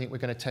because I think we're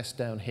going to test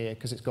down here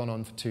because it's gone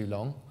on for too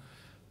long.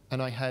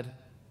 And I had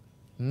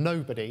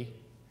nobody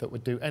that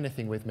would do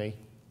anything with me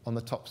on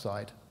the top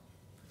side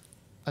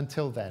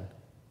until then.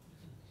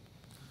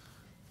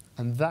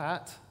 And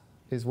that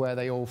is where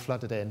they all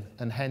flooded in,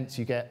 and hence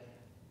you get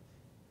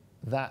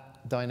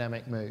that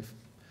dynamic move,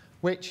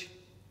 which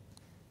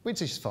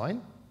is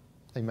fine.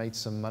 They made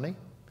some money,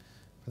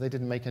 but they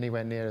didn't make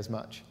anywhere near as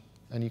much.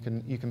 And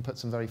you can put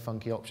some very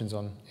funky options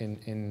on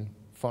in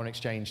foreign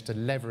exchange to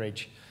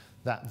leverage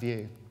that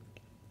view.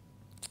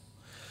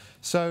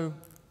 So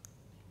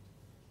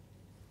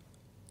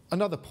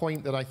another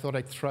point that I thought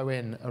I'd throw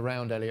in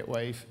around Elliot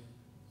Wave,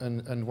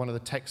 and one of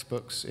the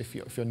textbooks, if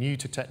you're new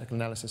to technical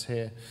analysis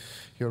here,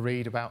 you'll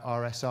read about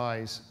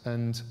RSIs.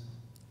 And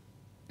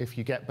if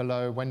you get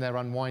below, when they're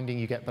unwinding,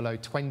 you get below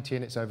 20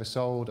 and it's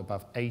oversold,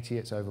 above 80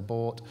 it's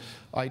overbought.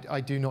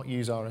 I do not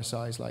use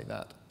RSIs like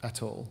that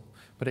at all.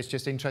 But it's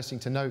just interesting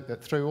to note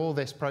that through all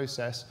this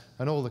process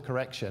and all the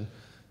correction,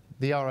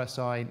 the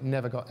RSI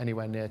never got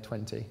anywhere near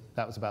 20.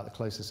 That was about the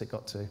closest it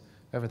got to.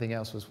 Everything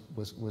else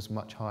was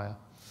much higher.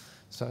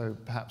 So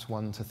perhaps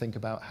one to think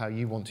about how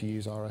you want to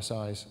use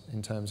RSIs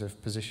in terms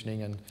of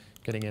positioning and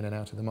getting in and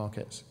out of the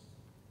markets.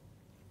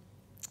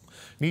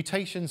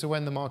 Mutations are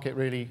when the market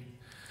really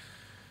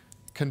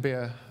can be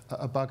a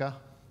bugger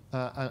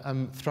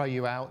and throw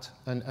you out.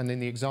 And in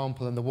the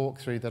example and the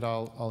walkthrough that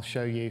I'll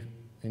show you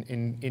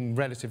in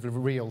relatively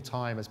real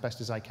time as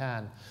best as I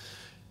can,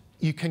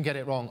 you can get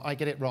it wrong. I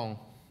get it wrong.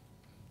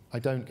 I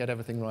don't get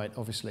everything right,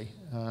 obviously.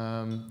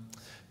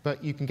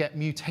 But you can get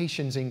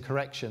mutations in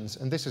corrections.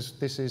 And this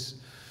is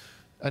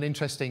an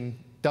interesting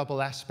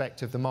double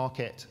aspect of the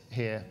market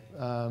here.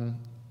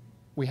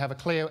 We have a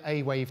clear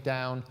A wave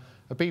down,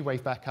 a B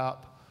wave back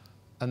up,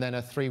 and then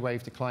a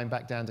 3-wave decline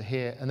back down to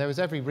here. And there was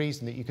every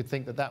reason that you could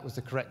think that that was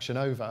the correction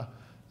over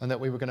and that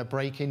we were going to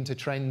break into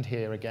trend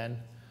here again.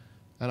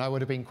 And I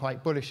would have been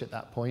quite bullish at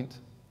that point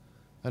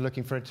and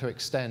looking for it to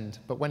extend.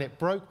 But when it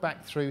broke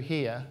back through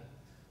here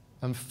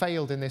and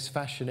failed in this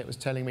fashion, it was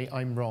telling me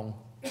I'm wrong.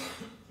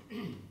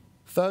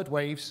 Third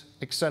waves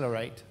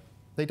accelerate.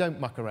 They don't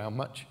muck around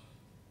much.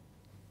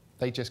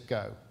 They just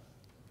go.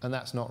 And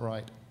that's not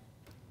right.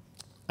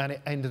 And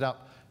it ended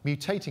up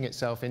mutating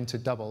itself into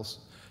doubles.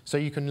 So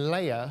you can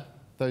layer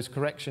those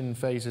correction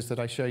phases that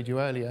I showed you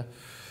earlier,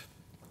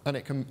 and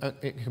it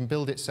can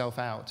build itself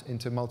out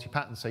into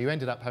multi-patterns. So you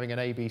ended up having an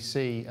A, B,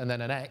 C, and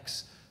then an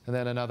X, and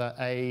then another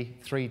A,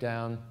 3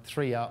 down,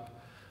 3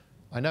 up.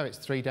 I know it's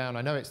 3 down,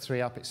 I know it's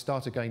 3 up, it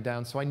started going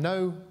down, so I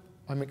know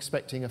I'm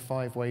expecting a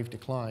 5-wave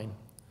decline.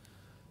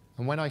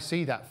 And when I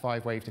see that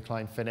 5-wave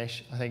decline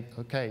finish, I think,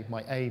 okay,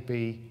 my A,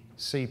 B,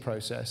 C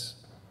process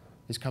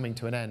is coming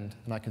to an end,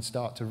 and I can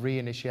start to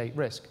reinitiate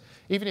risk.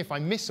 Even if I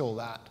miss all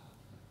that,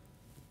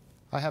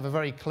 I have a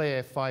very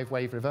clear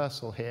 5-wave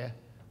reversal here,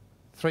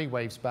 3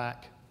 waves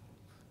back,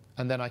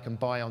 and then I can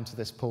buy onto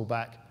this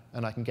pullback,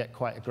 and I can get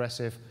quite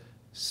aggressive,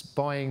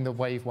 buying the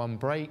wave 1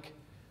 break.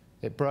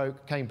 It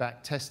broke, came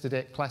back, tested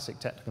it, classic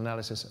technical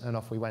analysis, and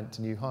off we went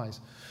to new highs.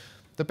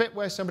 The bit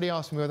where somebody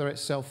asked me whether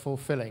it's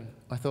self-fulfilling,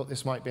 I thought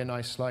this might be a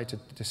nice slide to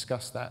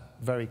discuss that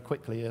very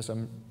quickly as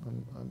I'm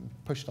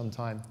pushed on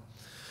time.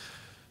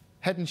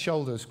 Head and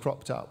Shoulders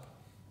cropped up,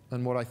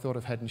 and what I thought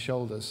of Head and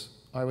Shoulders.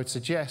 I would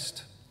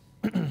suggest,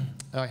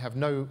 I have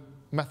no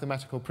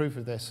mathematical proof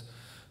of this,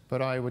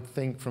 but I would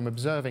think from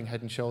observing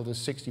Head and Shoulders,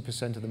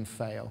 60% of them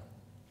fail.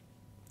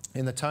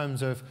 In the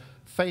terms of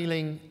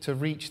failing to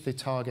reach the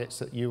targets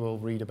that you will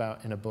read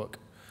about in a book.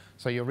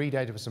 So you'll read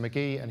Edwards and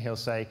McGee, and he'll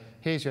say,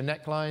 here's your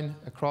neckline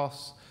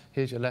across,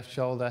 here's your left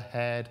shoulder,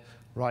 head,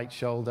 right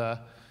shoulder,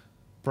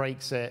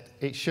 breaks it.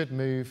 It should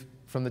move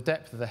from the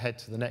depth of the head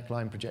to the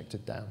neckline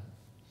projected down.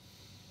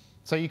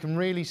 So you can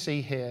really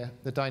see here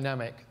the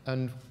dynamic,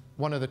 and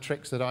one of the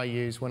tricks that I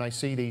use when I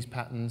see these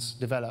patterns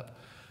develop.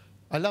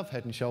 I love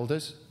Head and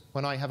Shoulders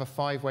when I have a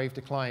 5-wave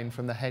decline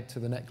from the head to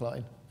the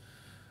neckline.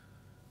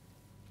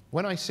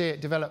 When I see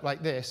it develop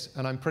like this,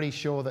 and I'm pretty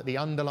sure that the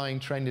underlying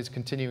trend is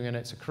continuing and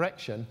it's a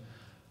correction,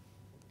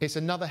 it's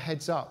another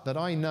heads up that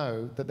I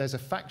know that there's a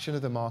faction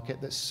of the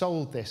market that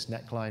sold this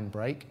neckline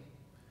break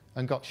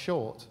and got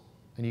short,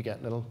 and you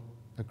get a little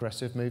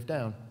aggressive move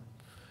down.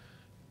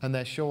 And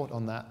they're short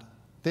on that.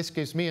 This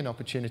gives me an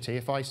opportunity,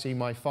 if I see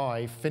my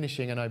 5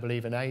 finishing, and I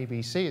believe an A,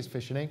 B, C is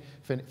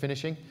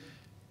finishing,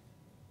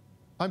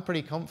 I'm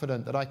pretty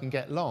confident that I can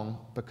get long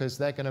because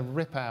they're going to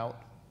rip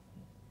out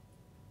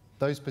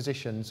those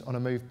positions on a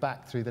move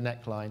back through the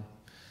neckline.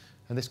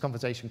 And this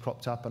conversation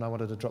cropped up, and I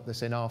wanted to drop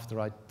this in after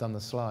I'd done the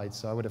slides,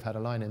 so I would have had a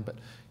line in. But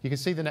you can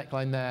see the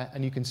neckline there,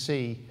 and you can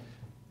see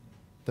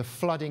the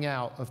flooding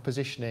out of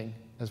positioning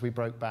as we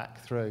broke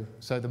back through.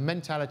 So the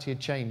mentality had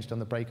changed on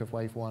the break of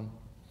wave 1.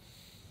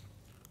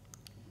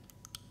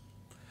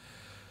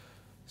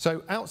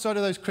 So outside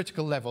of those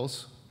critical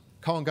levels,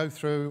 can't go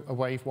through a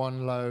wave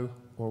 1 low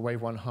or a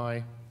wave 1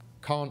 high,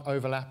 can't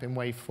overlap in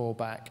wave 4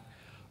 back.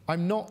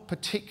 I'm not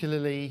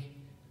particularly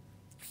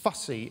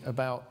fussy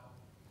about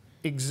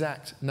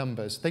exact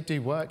numbers. They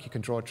do work. You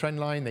can draw a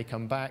trend line, they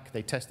come back,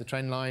 they test the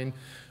trend line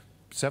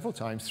several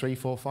times, 3,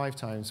 4, 5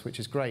 times, which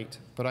is great,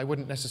 but I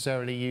wouldn't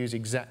necessarily use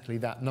exactly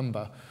that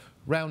number.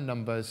 Round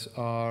numbers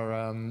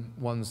are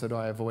ones that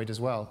I avoid as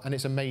well, and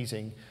it's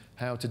amazing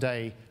how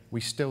today we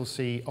still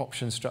see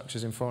option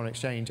structures in foreign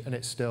exchange, and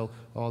it's still,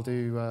 I'll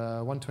do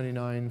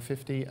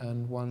 129.50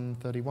 and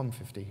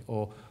 131.50,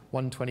 or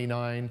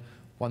 129,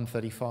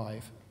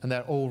 135, and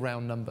they're all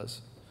round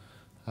numbers.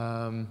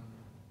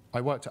 I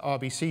worked at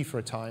RBC for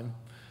a time,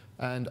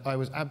 and I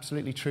was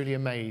absolutely truly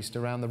amazed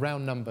around the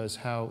round numbers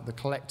how the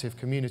collective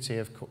community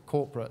of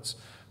corporates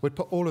would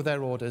put all of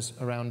their orders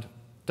around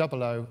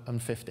 00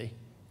 and 50.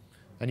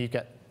 And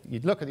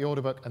you'd look at the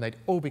order book, and they'd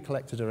all be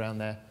collected around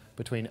there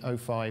between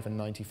 05 and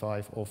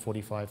 95, or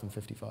 45 and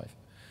 55.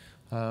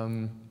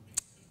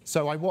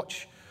 So I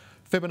watch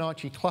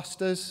Fibonacci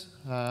clusters.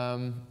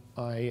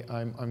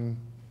 I'm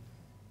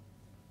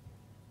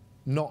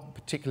not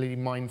particularly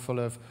mindful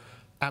of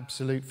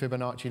absolute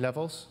Fibonacci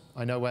levels.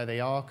 I know where they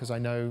are because I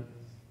know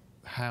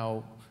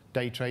how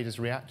day traders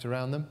react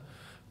around them.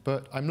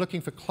 But I'm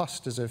looking for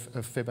clusters of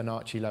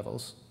Fibonacci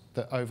levels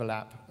that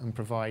overlap and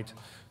provide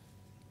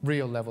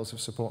real levels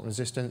of support and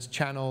resistance,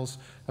 channels,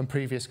 and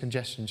previous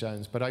congestion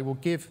zones. But I will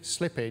give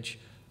slippage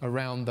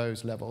around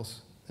those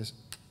levels.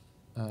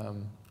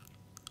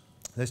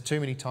 There's too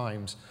many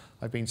times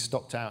I've been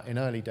stopped out in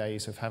early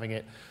days of having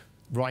it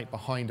right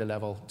behind a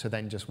level to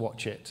then just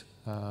watch it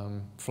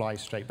fly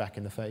straight back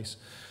in the face.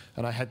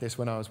 And I had this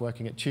when I was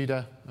working at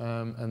Tudor,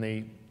 and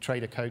the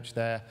trader coach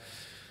there,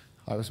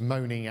 I was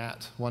moaning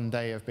at one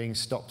day of being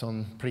stopped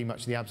on pretty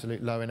much the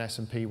absolute low in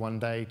S&P one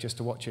day just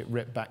to watch it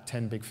rip back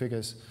 10 big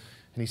figures.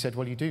 And he said,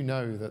 well, you do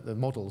know that the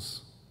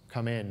models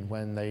come in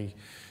when they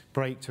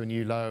break to a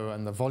new low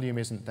and the volume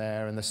isn't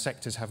there and the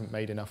sectors haven't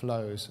made enough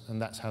lows,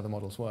 and that's how the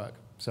models work.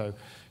 So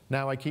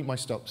now I keep my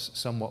stops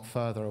somewhat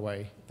further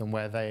away than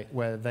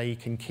where they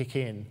can kick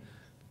in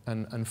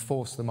and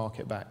force the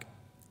market back.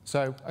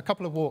 So a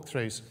couple of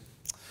walkthroughs.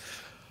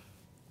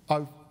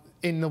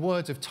 In the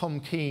words of Tom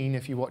Keene,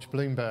 if you watch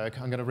Bloomberg,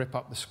 I'm going to rip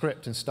up the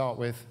script and start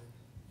with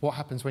what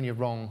happens when you're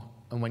wrong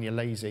and when you're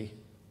lazy.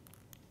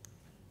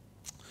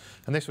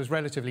 And this was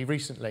relatively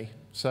recently.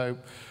 So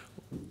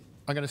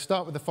I'm going to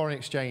start with the foreign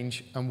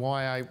exchange and what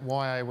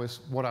I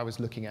was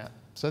looking at.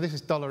 So this is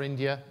dollar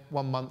India,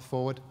 1 month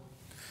forward.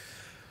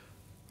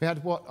 We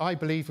had what I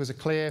believe was a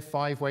clear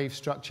 5-wave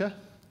structure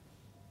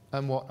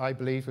and what I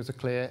believe was a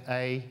clear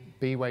A,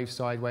 B wave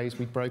sideways.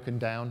 We'd broken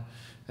down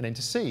and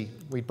into C.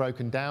 We'd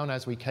broken down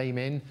as we came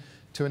in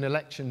to an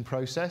election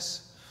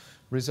process.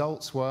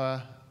 Results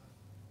were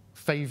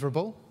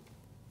favorable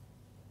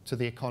to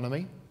the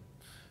economy,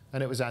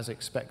 and it was as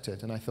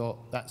expected. And I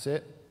thought, that's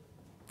it.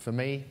 For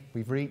me,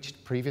 we've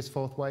reached previous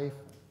 4th wave.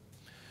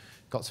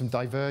 Got some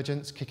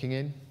divergence kicking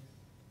in.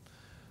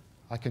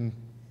 I can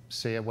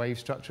see a wave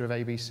structure of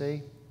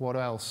ABC. What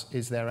else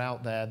is there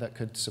out there that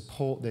could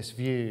support this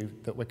view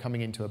that we're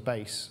coming into a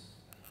base?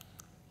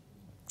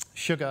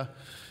 Sugar.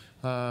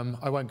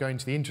 I won't go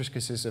into the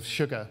intricacies of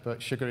sugar,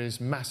 but sugar is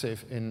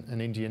massive in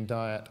an Indian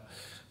diet.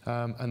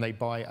 And they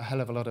buy a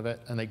hell of a lot of it,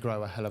 and they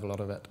grow a hell of a lot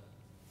of it.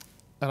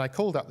 And I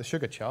called up the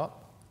sugar chart.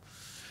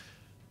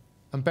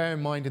 And bear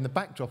in mind, in the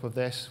backdrop of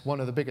this, one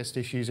of the biggest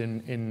issues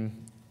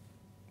in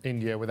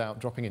India, without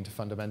dropping into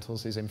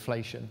fundamentals, is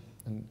inflation.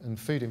 And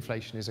food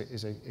inflation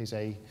is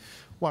a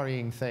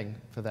worrying thing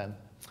for them.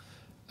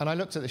 And I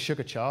looked at the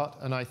sugar chart,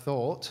 and I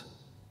thought,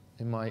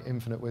 in my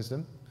infinite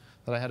wisdom,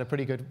 that I had a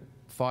pretty good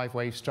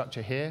 5-wave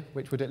structure here,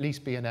 which would at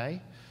least be an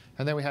A.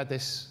 And then we had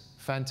this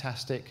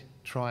fantastic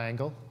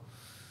triangle.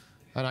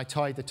 And I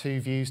tied the two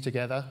views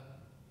together,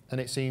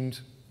 and it seemed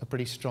a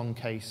pretty strong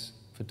case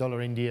for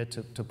dollar India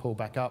to pull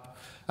back up.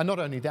 And not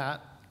only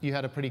that, you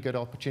had a pretty good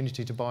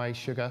opportunity to buy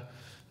sugar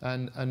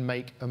and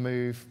make a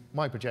move.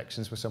 My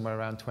projections were somewhere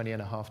around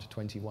 20.5 to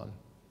 21.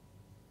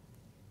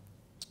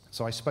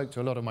 So I spoke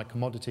to a lot of my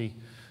commodity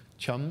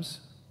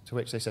chums, to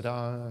which they said,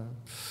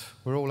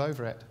 we're all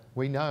over it.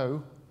 We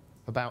know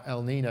about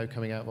El Nino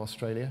coming out of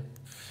Australia,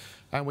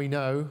 and we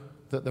know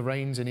that the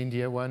rains in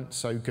India weren't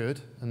so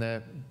good, and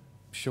they're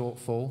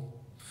shortfall,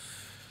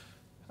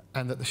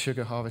 and that the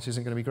sugar harvest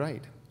isn't going to be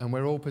great. And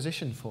we're all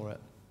positioned for it.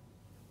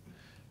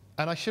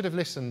 And I should have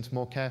listened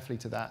more carefully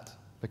to that,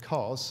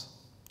 because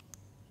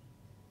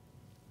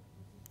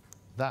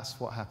that's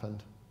what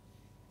happened.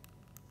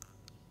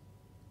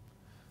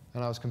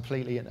 And I was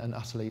completely and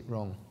utterly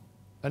wrong.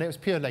 And it was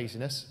pure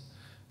laziness,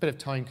 a bit of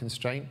time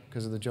constraint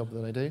because of the job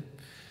that I do.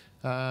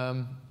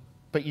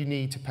 But you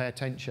need to pay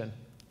attention.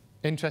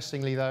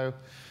 Interestingly, though,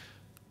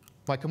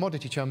 my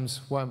commodity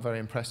chums weren't very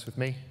impressed with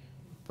me,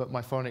 but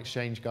my foreign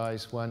exchange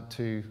guys weren't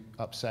too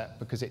upset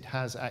because it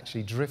has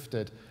actually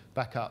drifted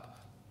back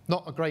up.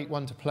 Not a great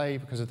one to play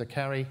because of the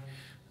carry,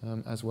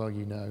 as well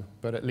you know,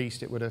 but at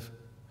least it would have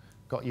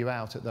got you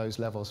out at those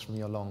levels from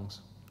your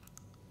longs.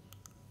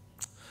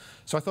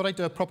 So I thought I'd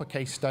do a proper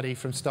case study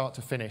from start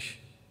to finish.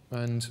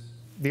 And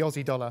the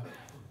Aussie dollar.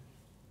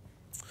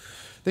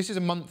 This is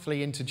a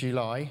monthly into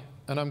July,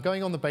 and I'm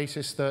going on the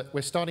basis that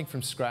we're starting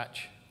from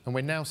scratch, and we're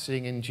now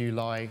seeing in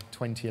July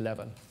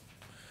 2011.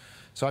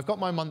 So I've got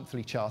my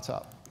monthly chart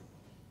up.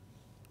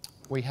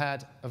 We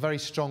had a very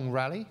strong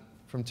rally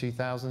from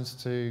 2000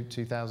 to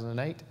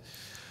 2008.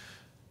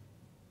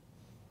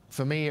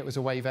 For me, it was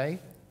a wave A.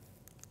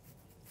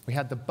 We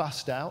had the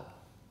bust out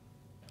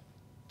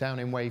down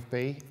in wave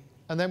B,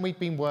 and then we've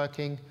been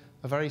working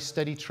a very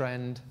steady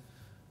trend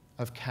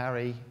of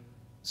carry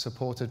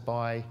supported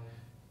by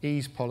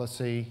ease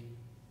policy,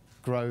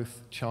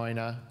 growth,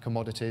 China,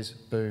 commodities,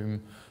 boom,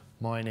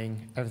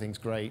 mining, everything's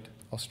great.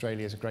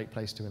 Australia is a great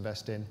place to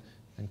invest in,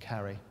 and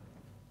carry.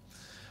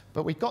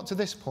 But we got to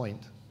this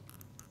point.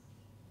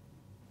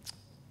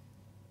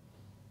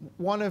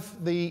 One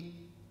of the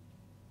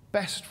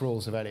best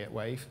rules of Elliot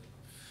Wave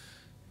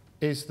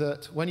is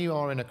that when you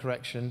are in a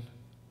correction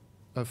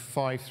of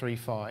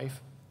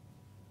 535,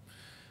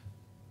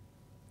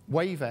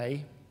 wave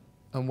A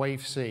and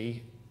wave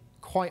C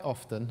quite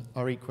often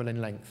are equal in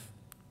length.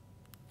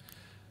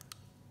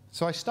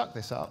 So I stuck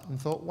this up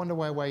and thought, wonder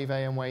where wave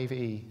A and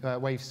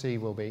wave C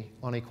will be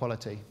on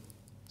equality.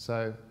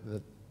 So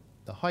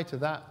the height of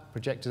that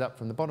projected up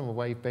from the bottom of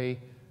wave B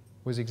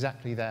was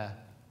exactly there.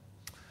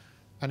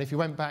 And if you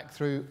went back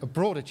through a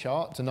broader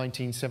chart to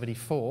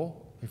 1974,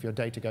 if your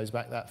data goes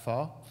back that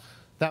far,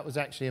 that was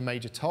actually a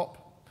major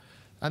top.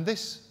 And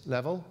this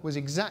level was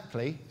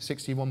exactly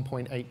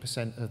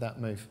 61.8% of that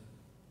move.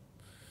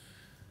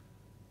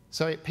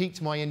 So it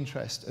piqued my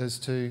interest as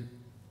to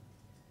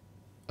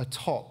a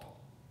top,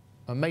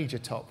 a major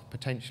top,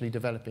 potentially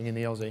developing in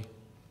the Aussie,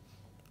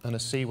 and a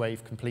C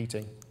wave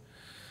completing.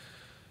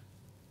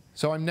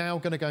 So I'm now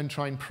going to go and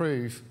try and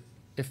prove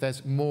if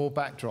there's more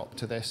backdrop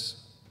to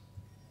this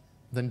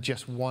than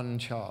just one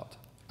chart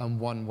and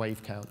one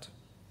wave count.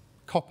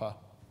 Copper.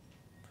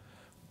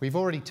 We've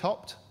already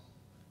topped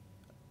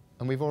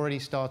and we've already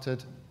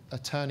started a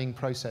turning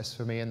process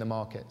for me in the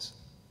markets.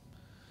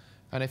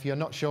 And if you're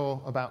not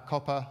sure about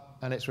copper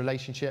and its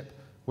relationship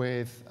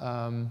with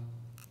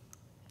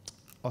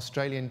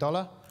Australian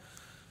dollar,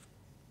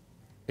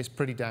 it's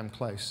pretty damn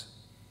close.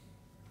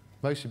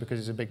 Mostly because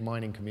it's a big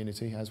mining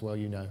community, as well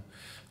you know.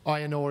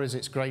 Iron ore is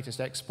its greatest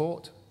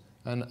export,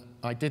 and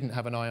I didn't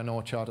have an iron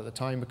ore chart at the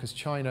time because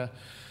China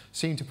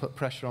seemed to put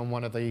pressure on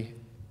one of the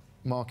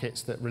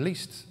markets that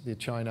released the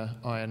China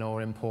iron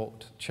ore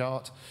import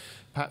chart,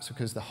 perhaps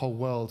because the whole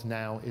world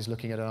now is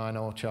looking at an iron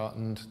ore chart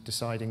and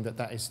deciding that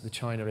that is the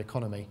China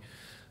economy.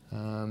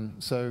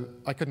 So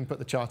I couldn't put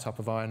the chart up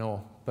of iron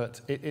ore,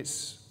 but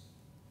it's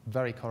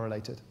very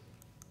correlated.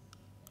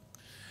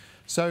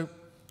 So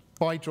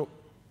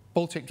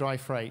Baltic dry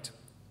freight,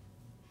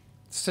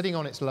 sitting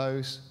on its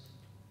lows,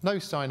 no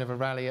sign of a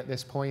rally at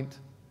this point.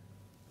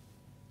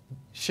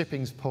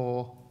 Shipping's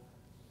poor.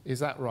 Is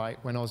that right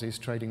when Aussie's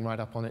trading right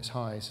up on its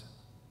highs?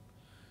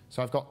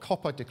 So I've got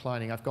copper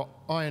declining, I've got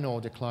iron ore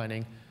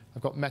declining,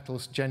 I've got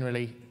metals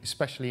generally,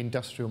 especially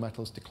industrial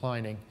metals,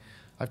 declining.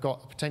 I've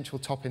got a potential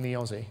top in the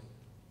Aussie,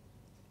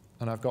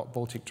 and I've got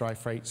Baltic dry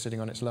freight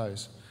sitting on its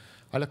lows.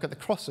 I look at the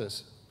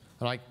crosses,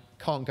 and I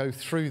can't go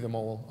through them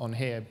all on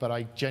here, but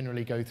I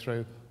generally go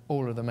through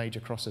all of the major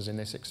crosses in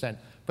this extent.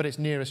 But its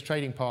nearest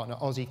trading partner,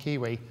 Aussie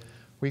Kiwi,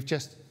 we've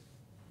just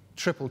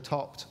triple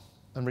topped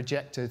and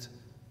rejected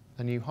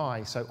a new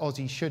high. So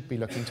Aussie should be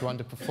looking to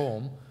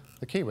underperform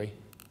the Kiwi.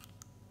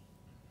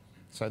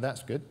 So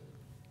that's good.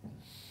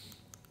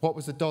 What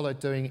was the dollar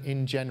doing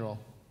in general?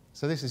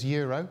 So this is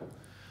euro.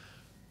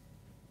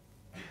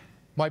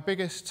 My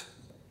biggest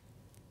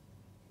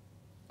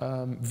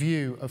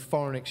view of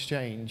foreign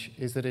exchange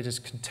is that it is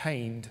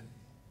contained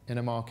in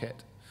a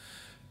market.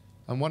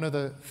 And one of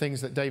the things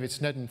that David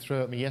Snedden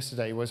threw at me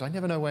yesterday was, I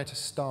never know where to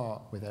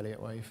start with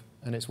Elliot Wave.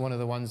 And it's one of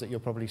the ones that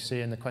you'll probably see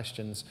in the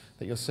questions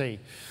that you'll see.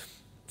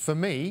 For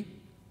me,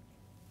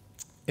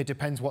 it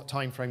depends what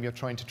time frame you're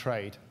trying to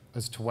trade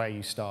as to where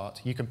you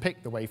start. You can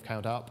pick the wave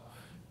count up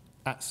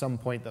at some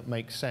point that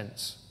makes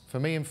sense. For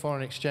me in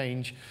foreign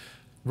exchange,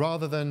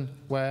 rather than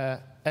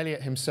where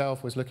Elliot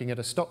himself was looking at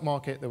a stock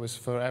market that was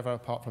forever,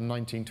 apart from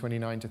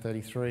 1929 to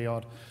 33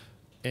 odd,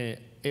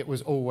 it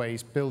was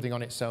always building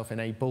on itself in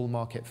a bull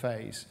market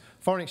phase.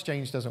 Foreign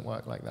exchange doesn't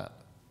work like that.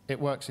 It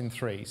works in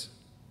threes,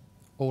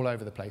 all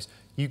over the place.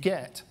 You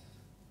get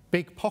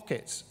big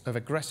pockets of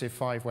aggressive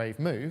five-wave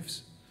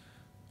moves,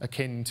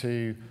 akin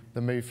to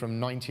the move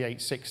from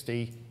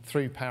 98.60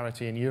 through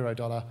parity in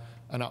euro-dollar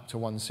and up to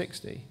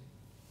 160.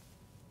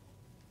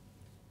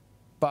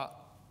 But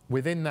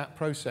within that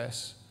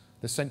process,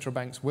 the central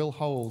banks will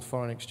hold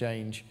foreign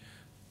exchange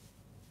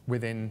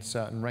within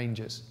certain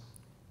ranges.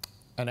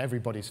 And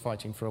everybody's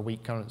fighting for a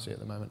weak currency at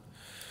the moment.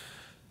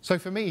 So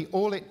for me,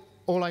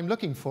 all I'm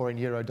looking for in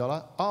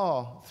euro-dollar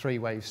are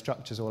three-wave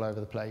structures all over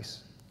the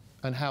place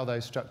and how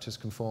those structures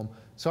can form.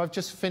 So I've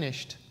just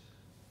finished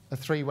a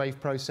three-wave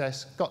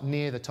process, got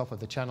near the top of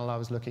the channel I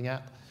was looking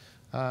at.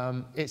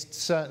 It's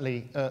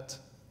certainly at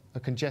a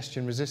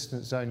congestion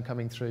resistance zone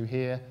coming through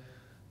here.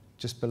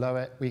 Just below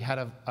it, we had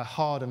a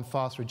hard and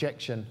fast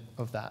rejection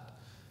of that.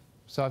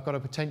 So I've got a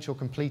potential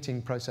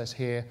completing process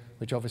here,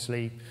 which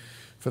obviously,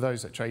 for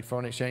those that trade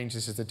foreign exchange,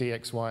 this is the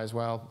DXY as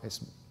well.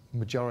 Its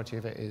majority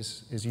of it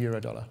is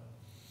euro-dollar.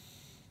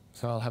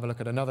 So I'll have a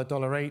look at another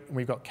dollar rate.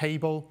 We've got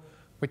cable,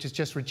 which has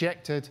just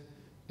rejected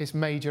its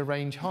major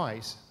range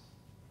highs.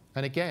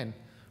 And again,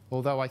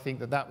 although I think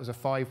that that was a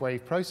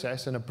five-wave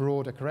process and a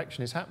broader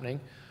correction is happening,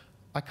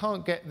 I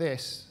can't get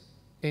this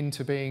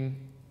into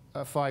being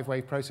a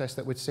five-wave process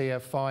that would see a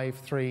 5,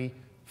 3,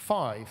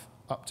 5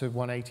 up to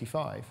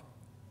 185.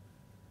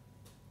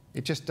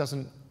 It just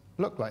doesn't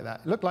look like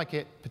that. It looked like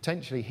it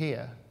potentially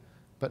here,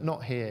 but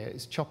not here.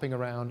 It's chopping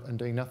around and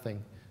doing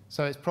nothing.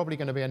 So it's probably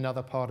going to be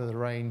another part of the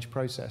range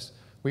process.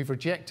 We've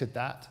rejected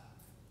that.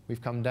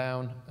 We've come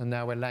down, and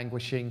now we're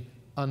languishing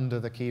under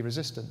the key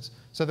resistance.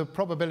 So the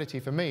probability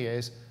for me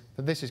is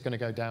that this is going to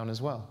go down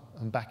as well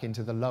and back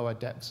into the lower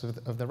depths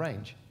of the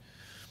range.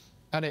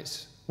 And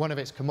it's one of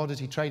its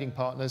commodity trading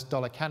partners,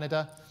 Dollar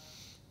Canada.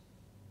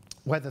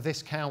 Whether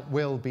this count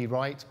will be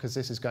right, because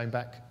this is going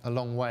back a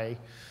long way,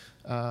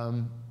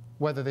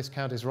 whether this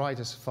count is right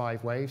as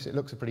 5 waves, it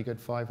looks a pretty good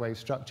 5-wave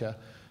structure,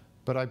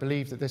 but I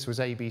believe that this was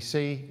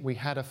ABC. We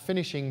had a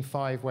finishing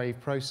 5-wave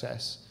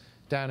process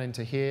down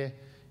into here,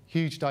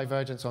 huge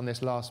divergence on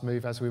this last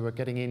move as we were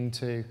getting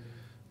into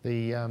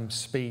the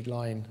speed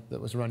line that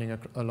was running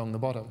along the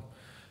bottom.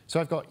 So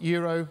I've got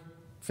euro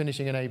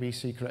finishing an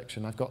ABC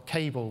correction. I've got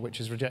cable, which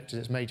has rejected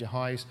its major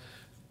highs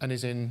and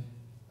is in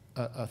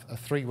a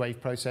 3-wave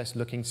process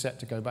looking set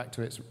to go back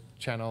to its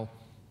channel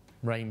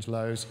range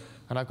lows.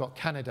 And I've got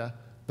Canada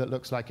that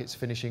looks like it's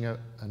finishing,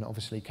 and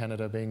obviously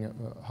Canada being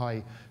a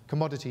high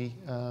commodity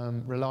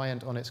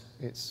reliant on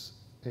its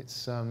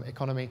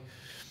economy,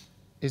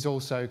 is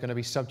also going to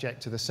be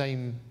subject to the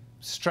same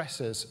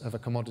stresses of a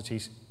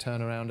commodities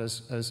turnaround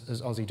as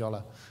Aussie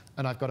dollar.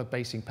 And I've got a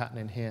basing pattern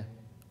in here.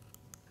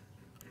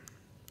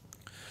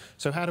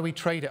 So how do we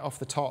trade it off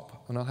the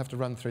top? And I'll have to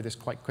run through this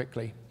quite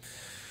quickly.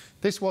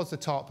 This was the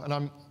top,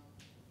 and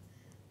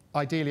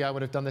ideally I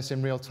would have done this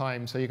in real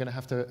time, so you're going to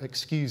have to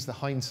excuse the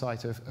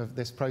hindsight of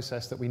this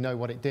process that we know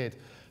what it did.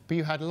 But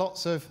you had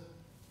lots of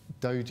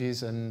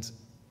dojis and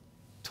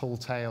tall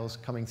tails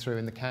coming through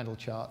in the candle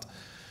chart.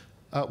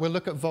 We'll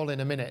look at vol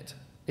in a minute.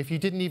 If you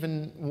didn't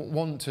even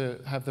want to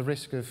have the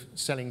risk of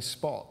selling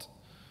spot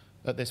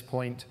at this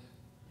point,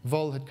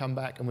 vol had come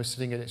back and was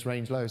sitting at its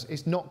range lows.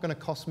 It's not going to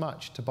cost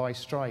much to buy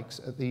strikes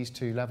at these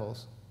two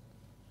levels.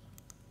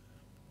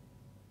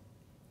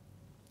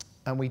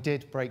 And we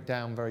did break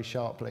down very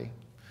sharply.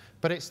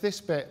 But it's this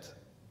bit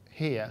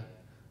here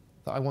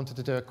that I wanted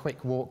to do a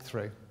quick walk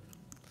through.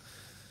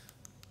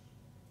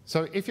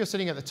 So if you're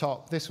sitting at the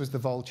top, this was the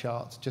vol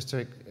chart, just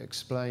to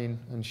explain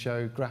and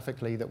show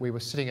graphically that we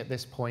were sitting at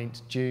this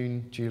point,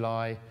 June,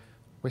 July.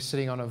 We're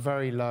sitting on a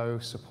very low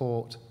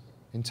support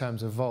in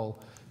terms of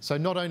vol. So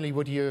not only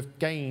would you have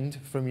gained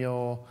from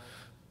your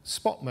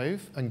spot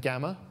move and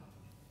gamma,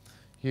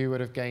 you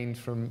would have gained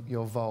from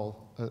your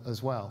vol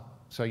as well.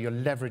 So you're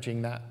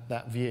leveraging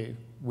that view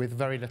with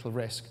very little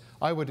risk.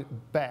 I would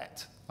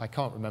bet, I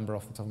can't remember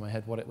off the top of my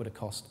head what it would have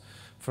cost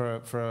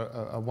for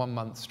a 1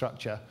 month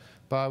structure,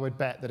 but I would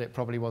bet that it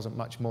probably wasn't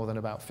much more than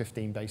about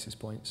 15 basis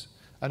points.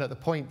 And at the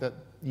point that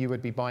you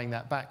would be buying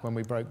that back when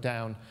we broke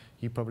down,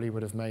 you probably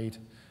would have made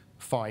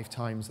 5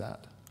 times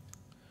that.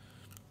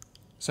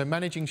 So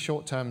managing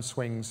short-term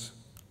swings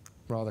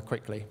rather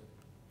quickly.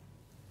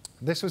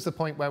 This was the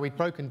point where we'd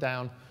broken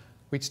down,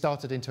 we'd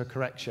started into a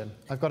correction.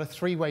 I've got a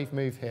 3-wave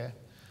move here.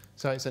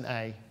 So it's an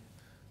A.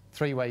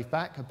 3-wave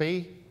back, a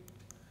B.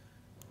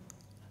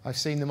 I've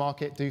seen the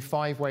market do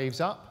 5 waves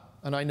up,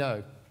 and I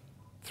know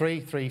 3,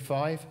 3,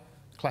 5,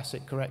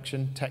 classic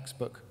correction,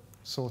 textbook,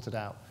 sorted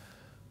out.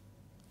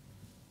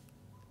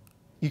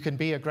 You can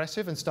be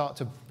aggressive and start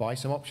to buy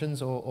some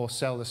options or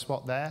sell the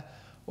spot there,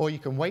 or you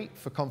can wait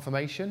for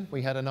confirmation.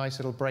 We had a nice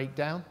little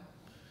breakdown.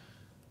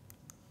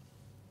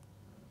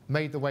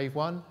 Made the wave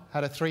 1,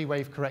 had a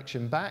 3-wave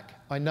correction back.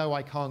 I know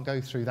I can't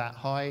go through that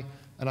high,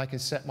 and I can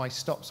set my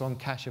stops on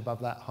cash above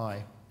that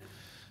high.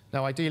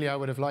 Now, ideally, I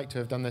would have liked to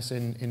have done this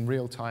in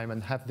real time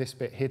and have this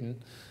bit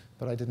hidden,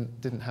 but I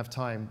didn't have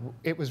time.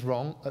 It was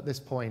wrong at this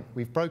point.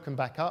 We've broken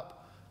back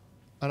up,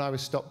 and I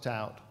was stopped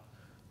out.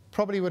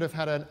 Probably would have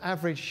had an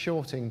average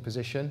shorting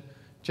position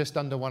just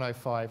under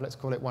 105. Let's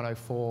call it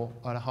 104.5,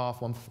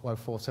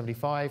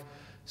 104.75.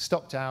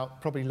 Stopped out,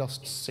 probably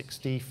lost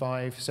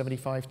 65,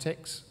 75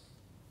 ticks.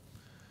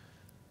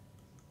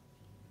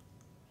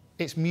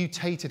 It's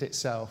mutated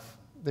itself.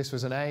 This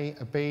was an A,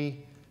 a B,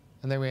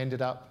 and then we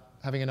ended up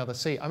having another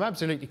C. I'm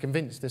absolutely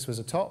convinced this was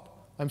a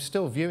top. I'm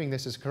still viewing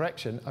this as a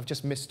correction. I've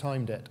just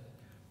mistimed it,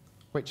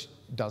 which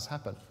does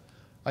happen.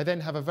 I then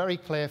have a very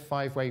clear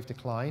 5-wave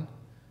decline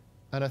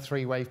and a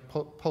 3-wave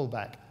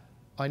pullback.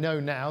 I know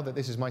now that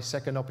this is my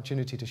second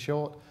opportunity to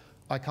short.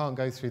 I can't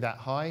go through that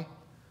high.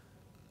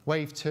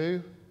 Wave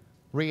 2,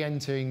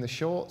 re-entering the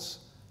shorts,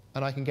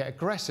 and I can get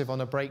aggressive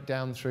on a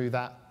breakdown through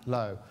that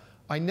low.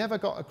 I never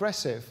got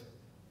aggressive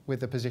with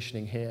the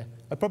positioning here.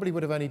 I probably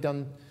would have only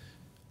done,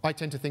 I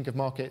tend to think of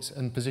markets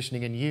and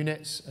positioning in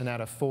units, and out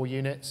of 4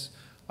 units,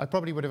 I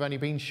probably would have only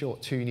been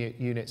short 2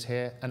 units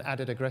here and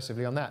added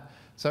aggressively on that.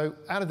 So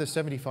out of the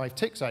 75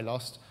 ticks I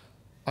lost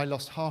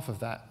half of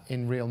that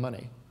in real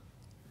money.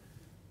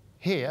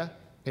 Here,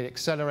 it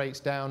accelerates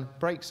down,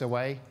 breaks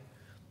away.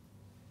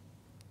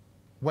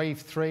 Wave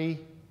 3,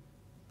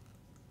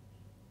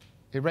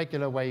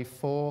 irregular wave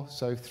 4,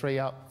 so 3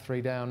 up,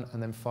 3 down,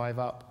 and then 5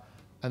 up.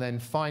 And then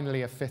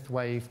finally a 5th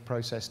wave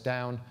process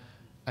down,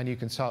 and you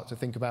can start to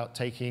think about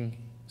taking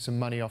some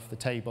money off the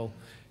table.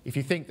 If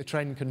you think the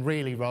trend can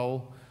really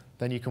roll,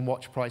 then you can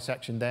watch price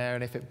action there,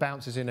 and if it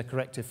bounces in a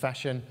corrective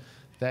fashion,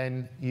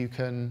 then you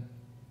can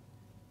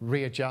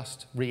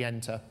readjust,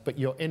 re-enter. But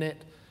you're in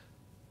it,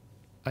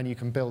 and you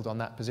can build on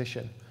that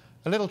position.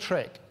 A little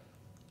trick,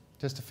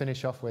 just to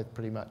finish off with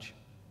pretty much.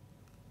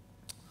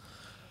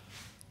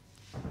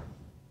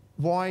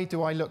 Why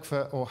do I look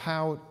for, or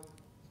how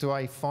do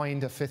I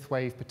find a 5th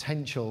wave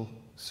potential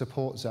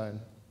support zone?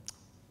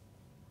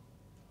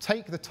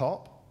 Take the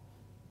top,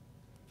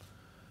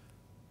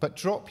 but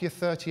drop your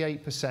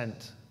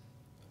 38%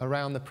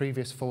 around the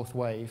previous 4th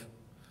wave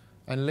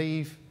and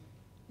leave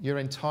your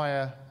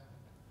entire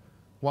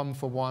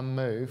 1-for-1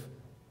 move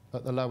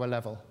at the lower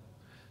level.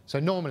 So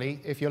normally,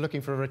 if you're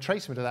looking for a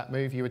retracement of that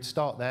move, you would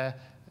start there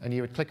and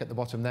you would click at the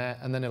bottom there,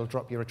 and then it'll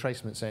drop your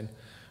retracements in.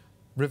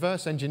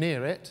 Reverse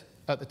engineer it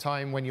at the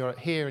time when you're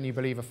here and you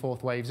believe a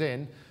 4th wave's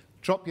in,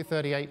 drop your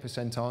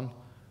 38% on,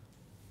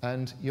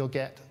 and you'll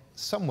get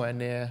somewhere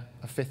near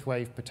a 5th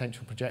wave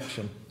potential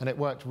projection. And it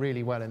worked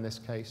really well in this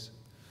case.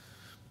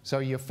 So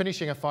you're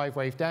finishing a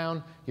 5-wave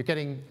down, you're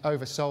getting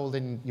oversold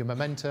in your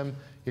momentum,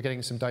 you're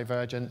getting some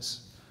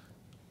divergence,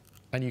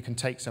 and you can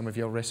take some of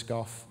your risk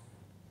off.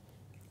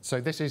 So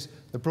this is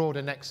the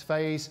broader next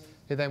phase.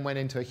 It then went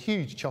into a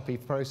huge choppy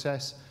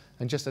process,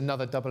 and just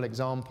another double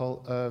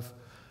example of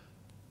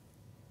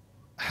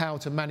how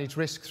to manage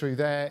risk through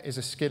there is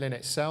a skill in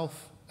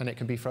itself, and it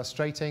can be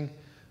frustrating.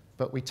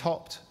 But we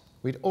topped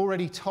We'd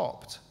already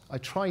topped. I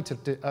tried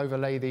to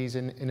overlay these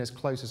in as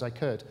close as I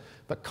could,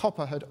 but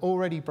copper had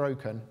already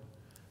broken,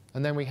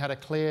 and then we had a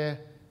clear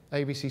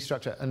ABC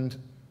structure, and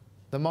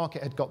the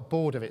market had got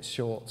bored of its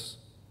shorts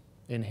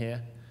in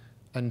here,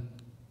 and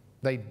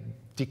they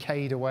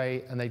decayed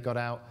away and they got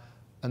out,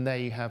 and there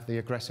you have the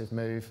aggressive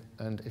move.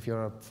 And if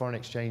you're a foreign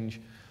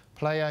exchange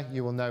player,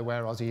 you will know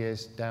where Aussie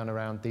is down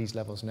around these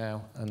levels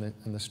now, and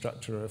the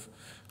structure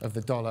of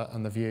the dollar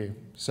and the view.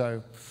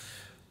 So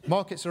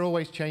markets are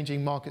always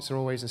changing, markets are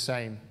always the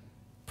same.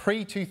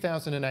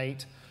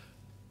 Pre-2008,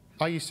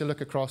 I used to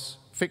look across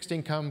fixed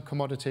income,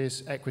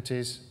 commodities,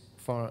 equities,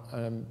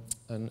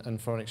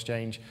 and foreign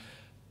exchange,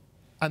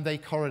 and they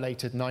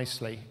correlated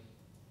nicely.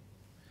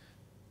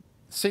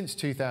 Since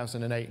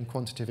 2008 and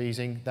quantitative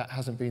easing, that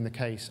hasn't been the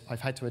case.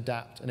 I've had to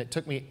adapt, and it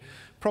took me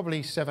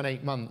probably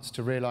 7-8 months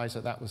to realize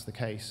that that was the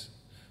case.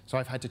 So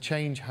I've had to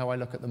change how I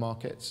look at the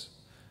markets.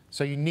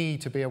 So you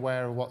need to be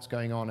aware of what's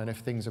going on and if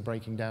things are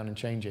breaking down and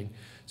changing.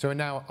 So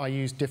now I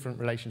use different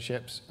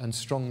relationships and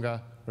stronger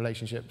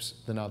relationships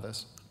than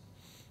others.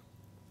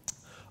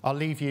 I'll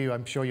leave you,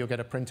 I'm sure you'll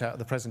get a printout of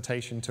the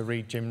presentation to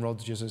read Jim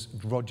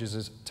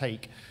Rogers's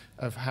take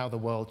of how the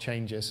world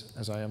changes,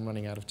 as I am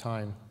running out of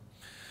time.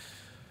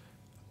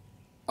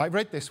 I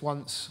read this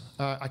once.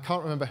 I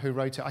can't remember who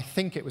wrote it. I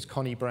think it was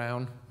Connie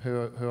Brown,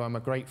 who I'm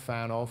a great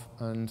fan of,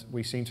 and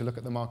we seem to look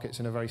at the markets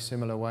in a very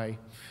similar way.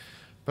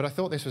 But I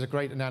thought this was a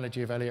great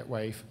analogy of Elliot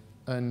Wave,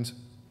 and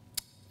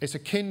it's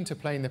akin to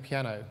playing the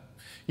piano.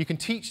 You can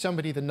teach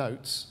somebody the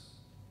notes,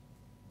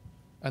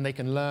 and they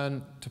can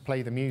learn to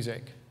play the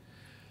music,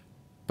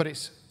 but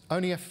it's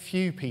only a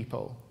few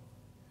people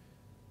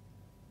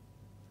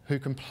who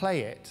can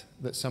play it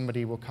that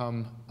somebody will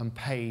come and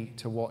pay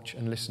to watch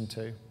and listen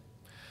to.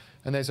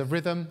 And there's a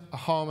rhythm, a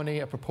harmony,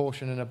 a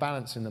proportion, and a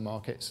balance in the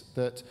markets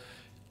that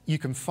you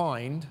can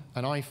find,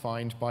 and I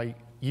find by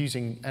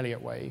using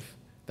Elliot Wave,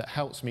 that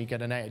helps me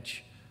get an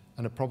edge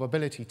and a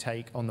probability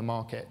take on the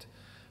market.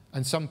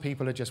 And some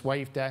people are just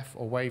wave deaf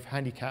or wave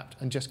handicapped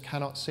and just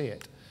cannot see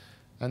it.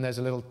 And there's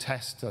a little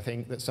test, I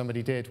think, that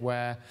somebody did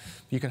where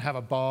you can have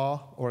a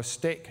bar or a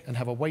stick and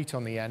have a weight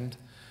on the end.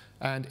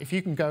 And if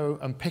you can go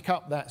and pick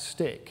up that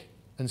stick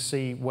and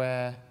see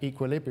where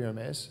equilibrium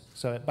is,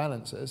 so it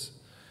balances,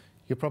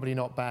 you're probably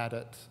not bad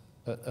at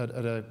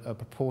a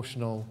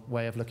proportional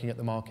way of looking at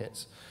the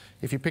markets.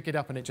 If you pick it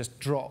up and it just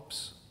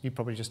drops, you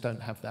probably just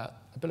don't have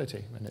that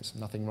ability. And it's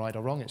nothing right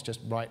or wrong, it's just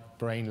right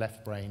brain,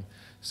 left brain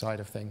side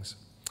of things.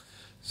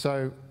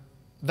 So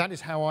that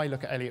is how I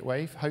look at Elliot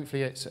Wave.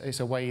 Hopefully it's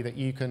a way that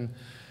you can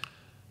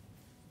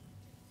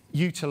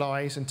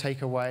utilize and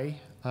take away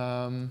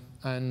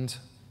and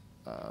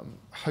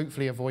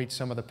hopefully avoid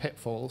some of the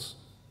pitfalls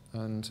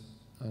and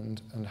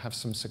have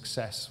some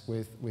success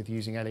with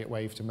using Elliot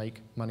Wave to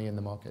make money in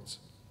the markets.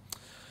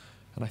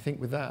 And I think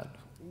with that,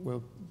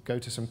 we'll go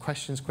to some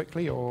questions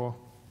quickly, or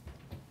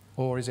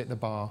is it the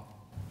bar?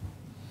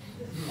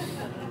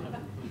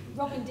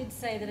 Robin did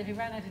say that if he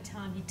ran out of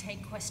time, he'd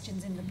take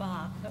questions in the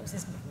bar. That was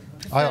his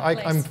preferred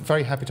place. I'm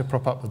very happy to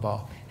prop up the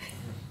bar.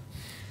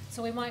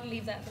 So we might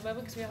leave that at the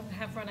moment because we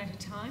have run out of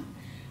time.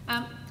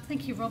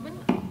 Thank you, Robin.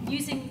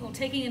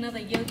 Taking another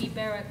Yogi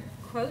Berra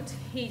quote,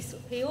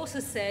 he also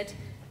said,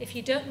 if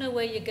you don't know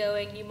where you're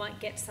going, you might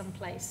get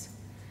someplace.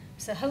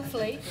 So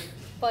hopefully,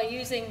 by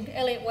using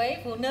Elliot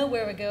Wave, we'll know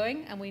where we're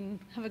going and we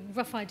have a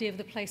rough idea of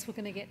the place we're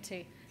going to get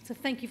to. So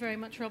thank you very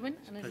much, Robin,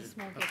 and there's a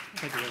small gift.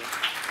 Thank you very much.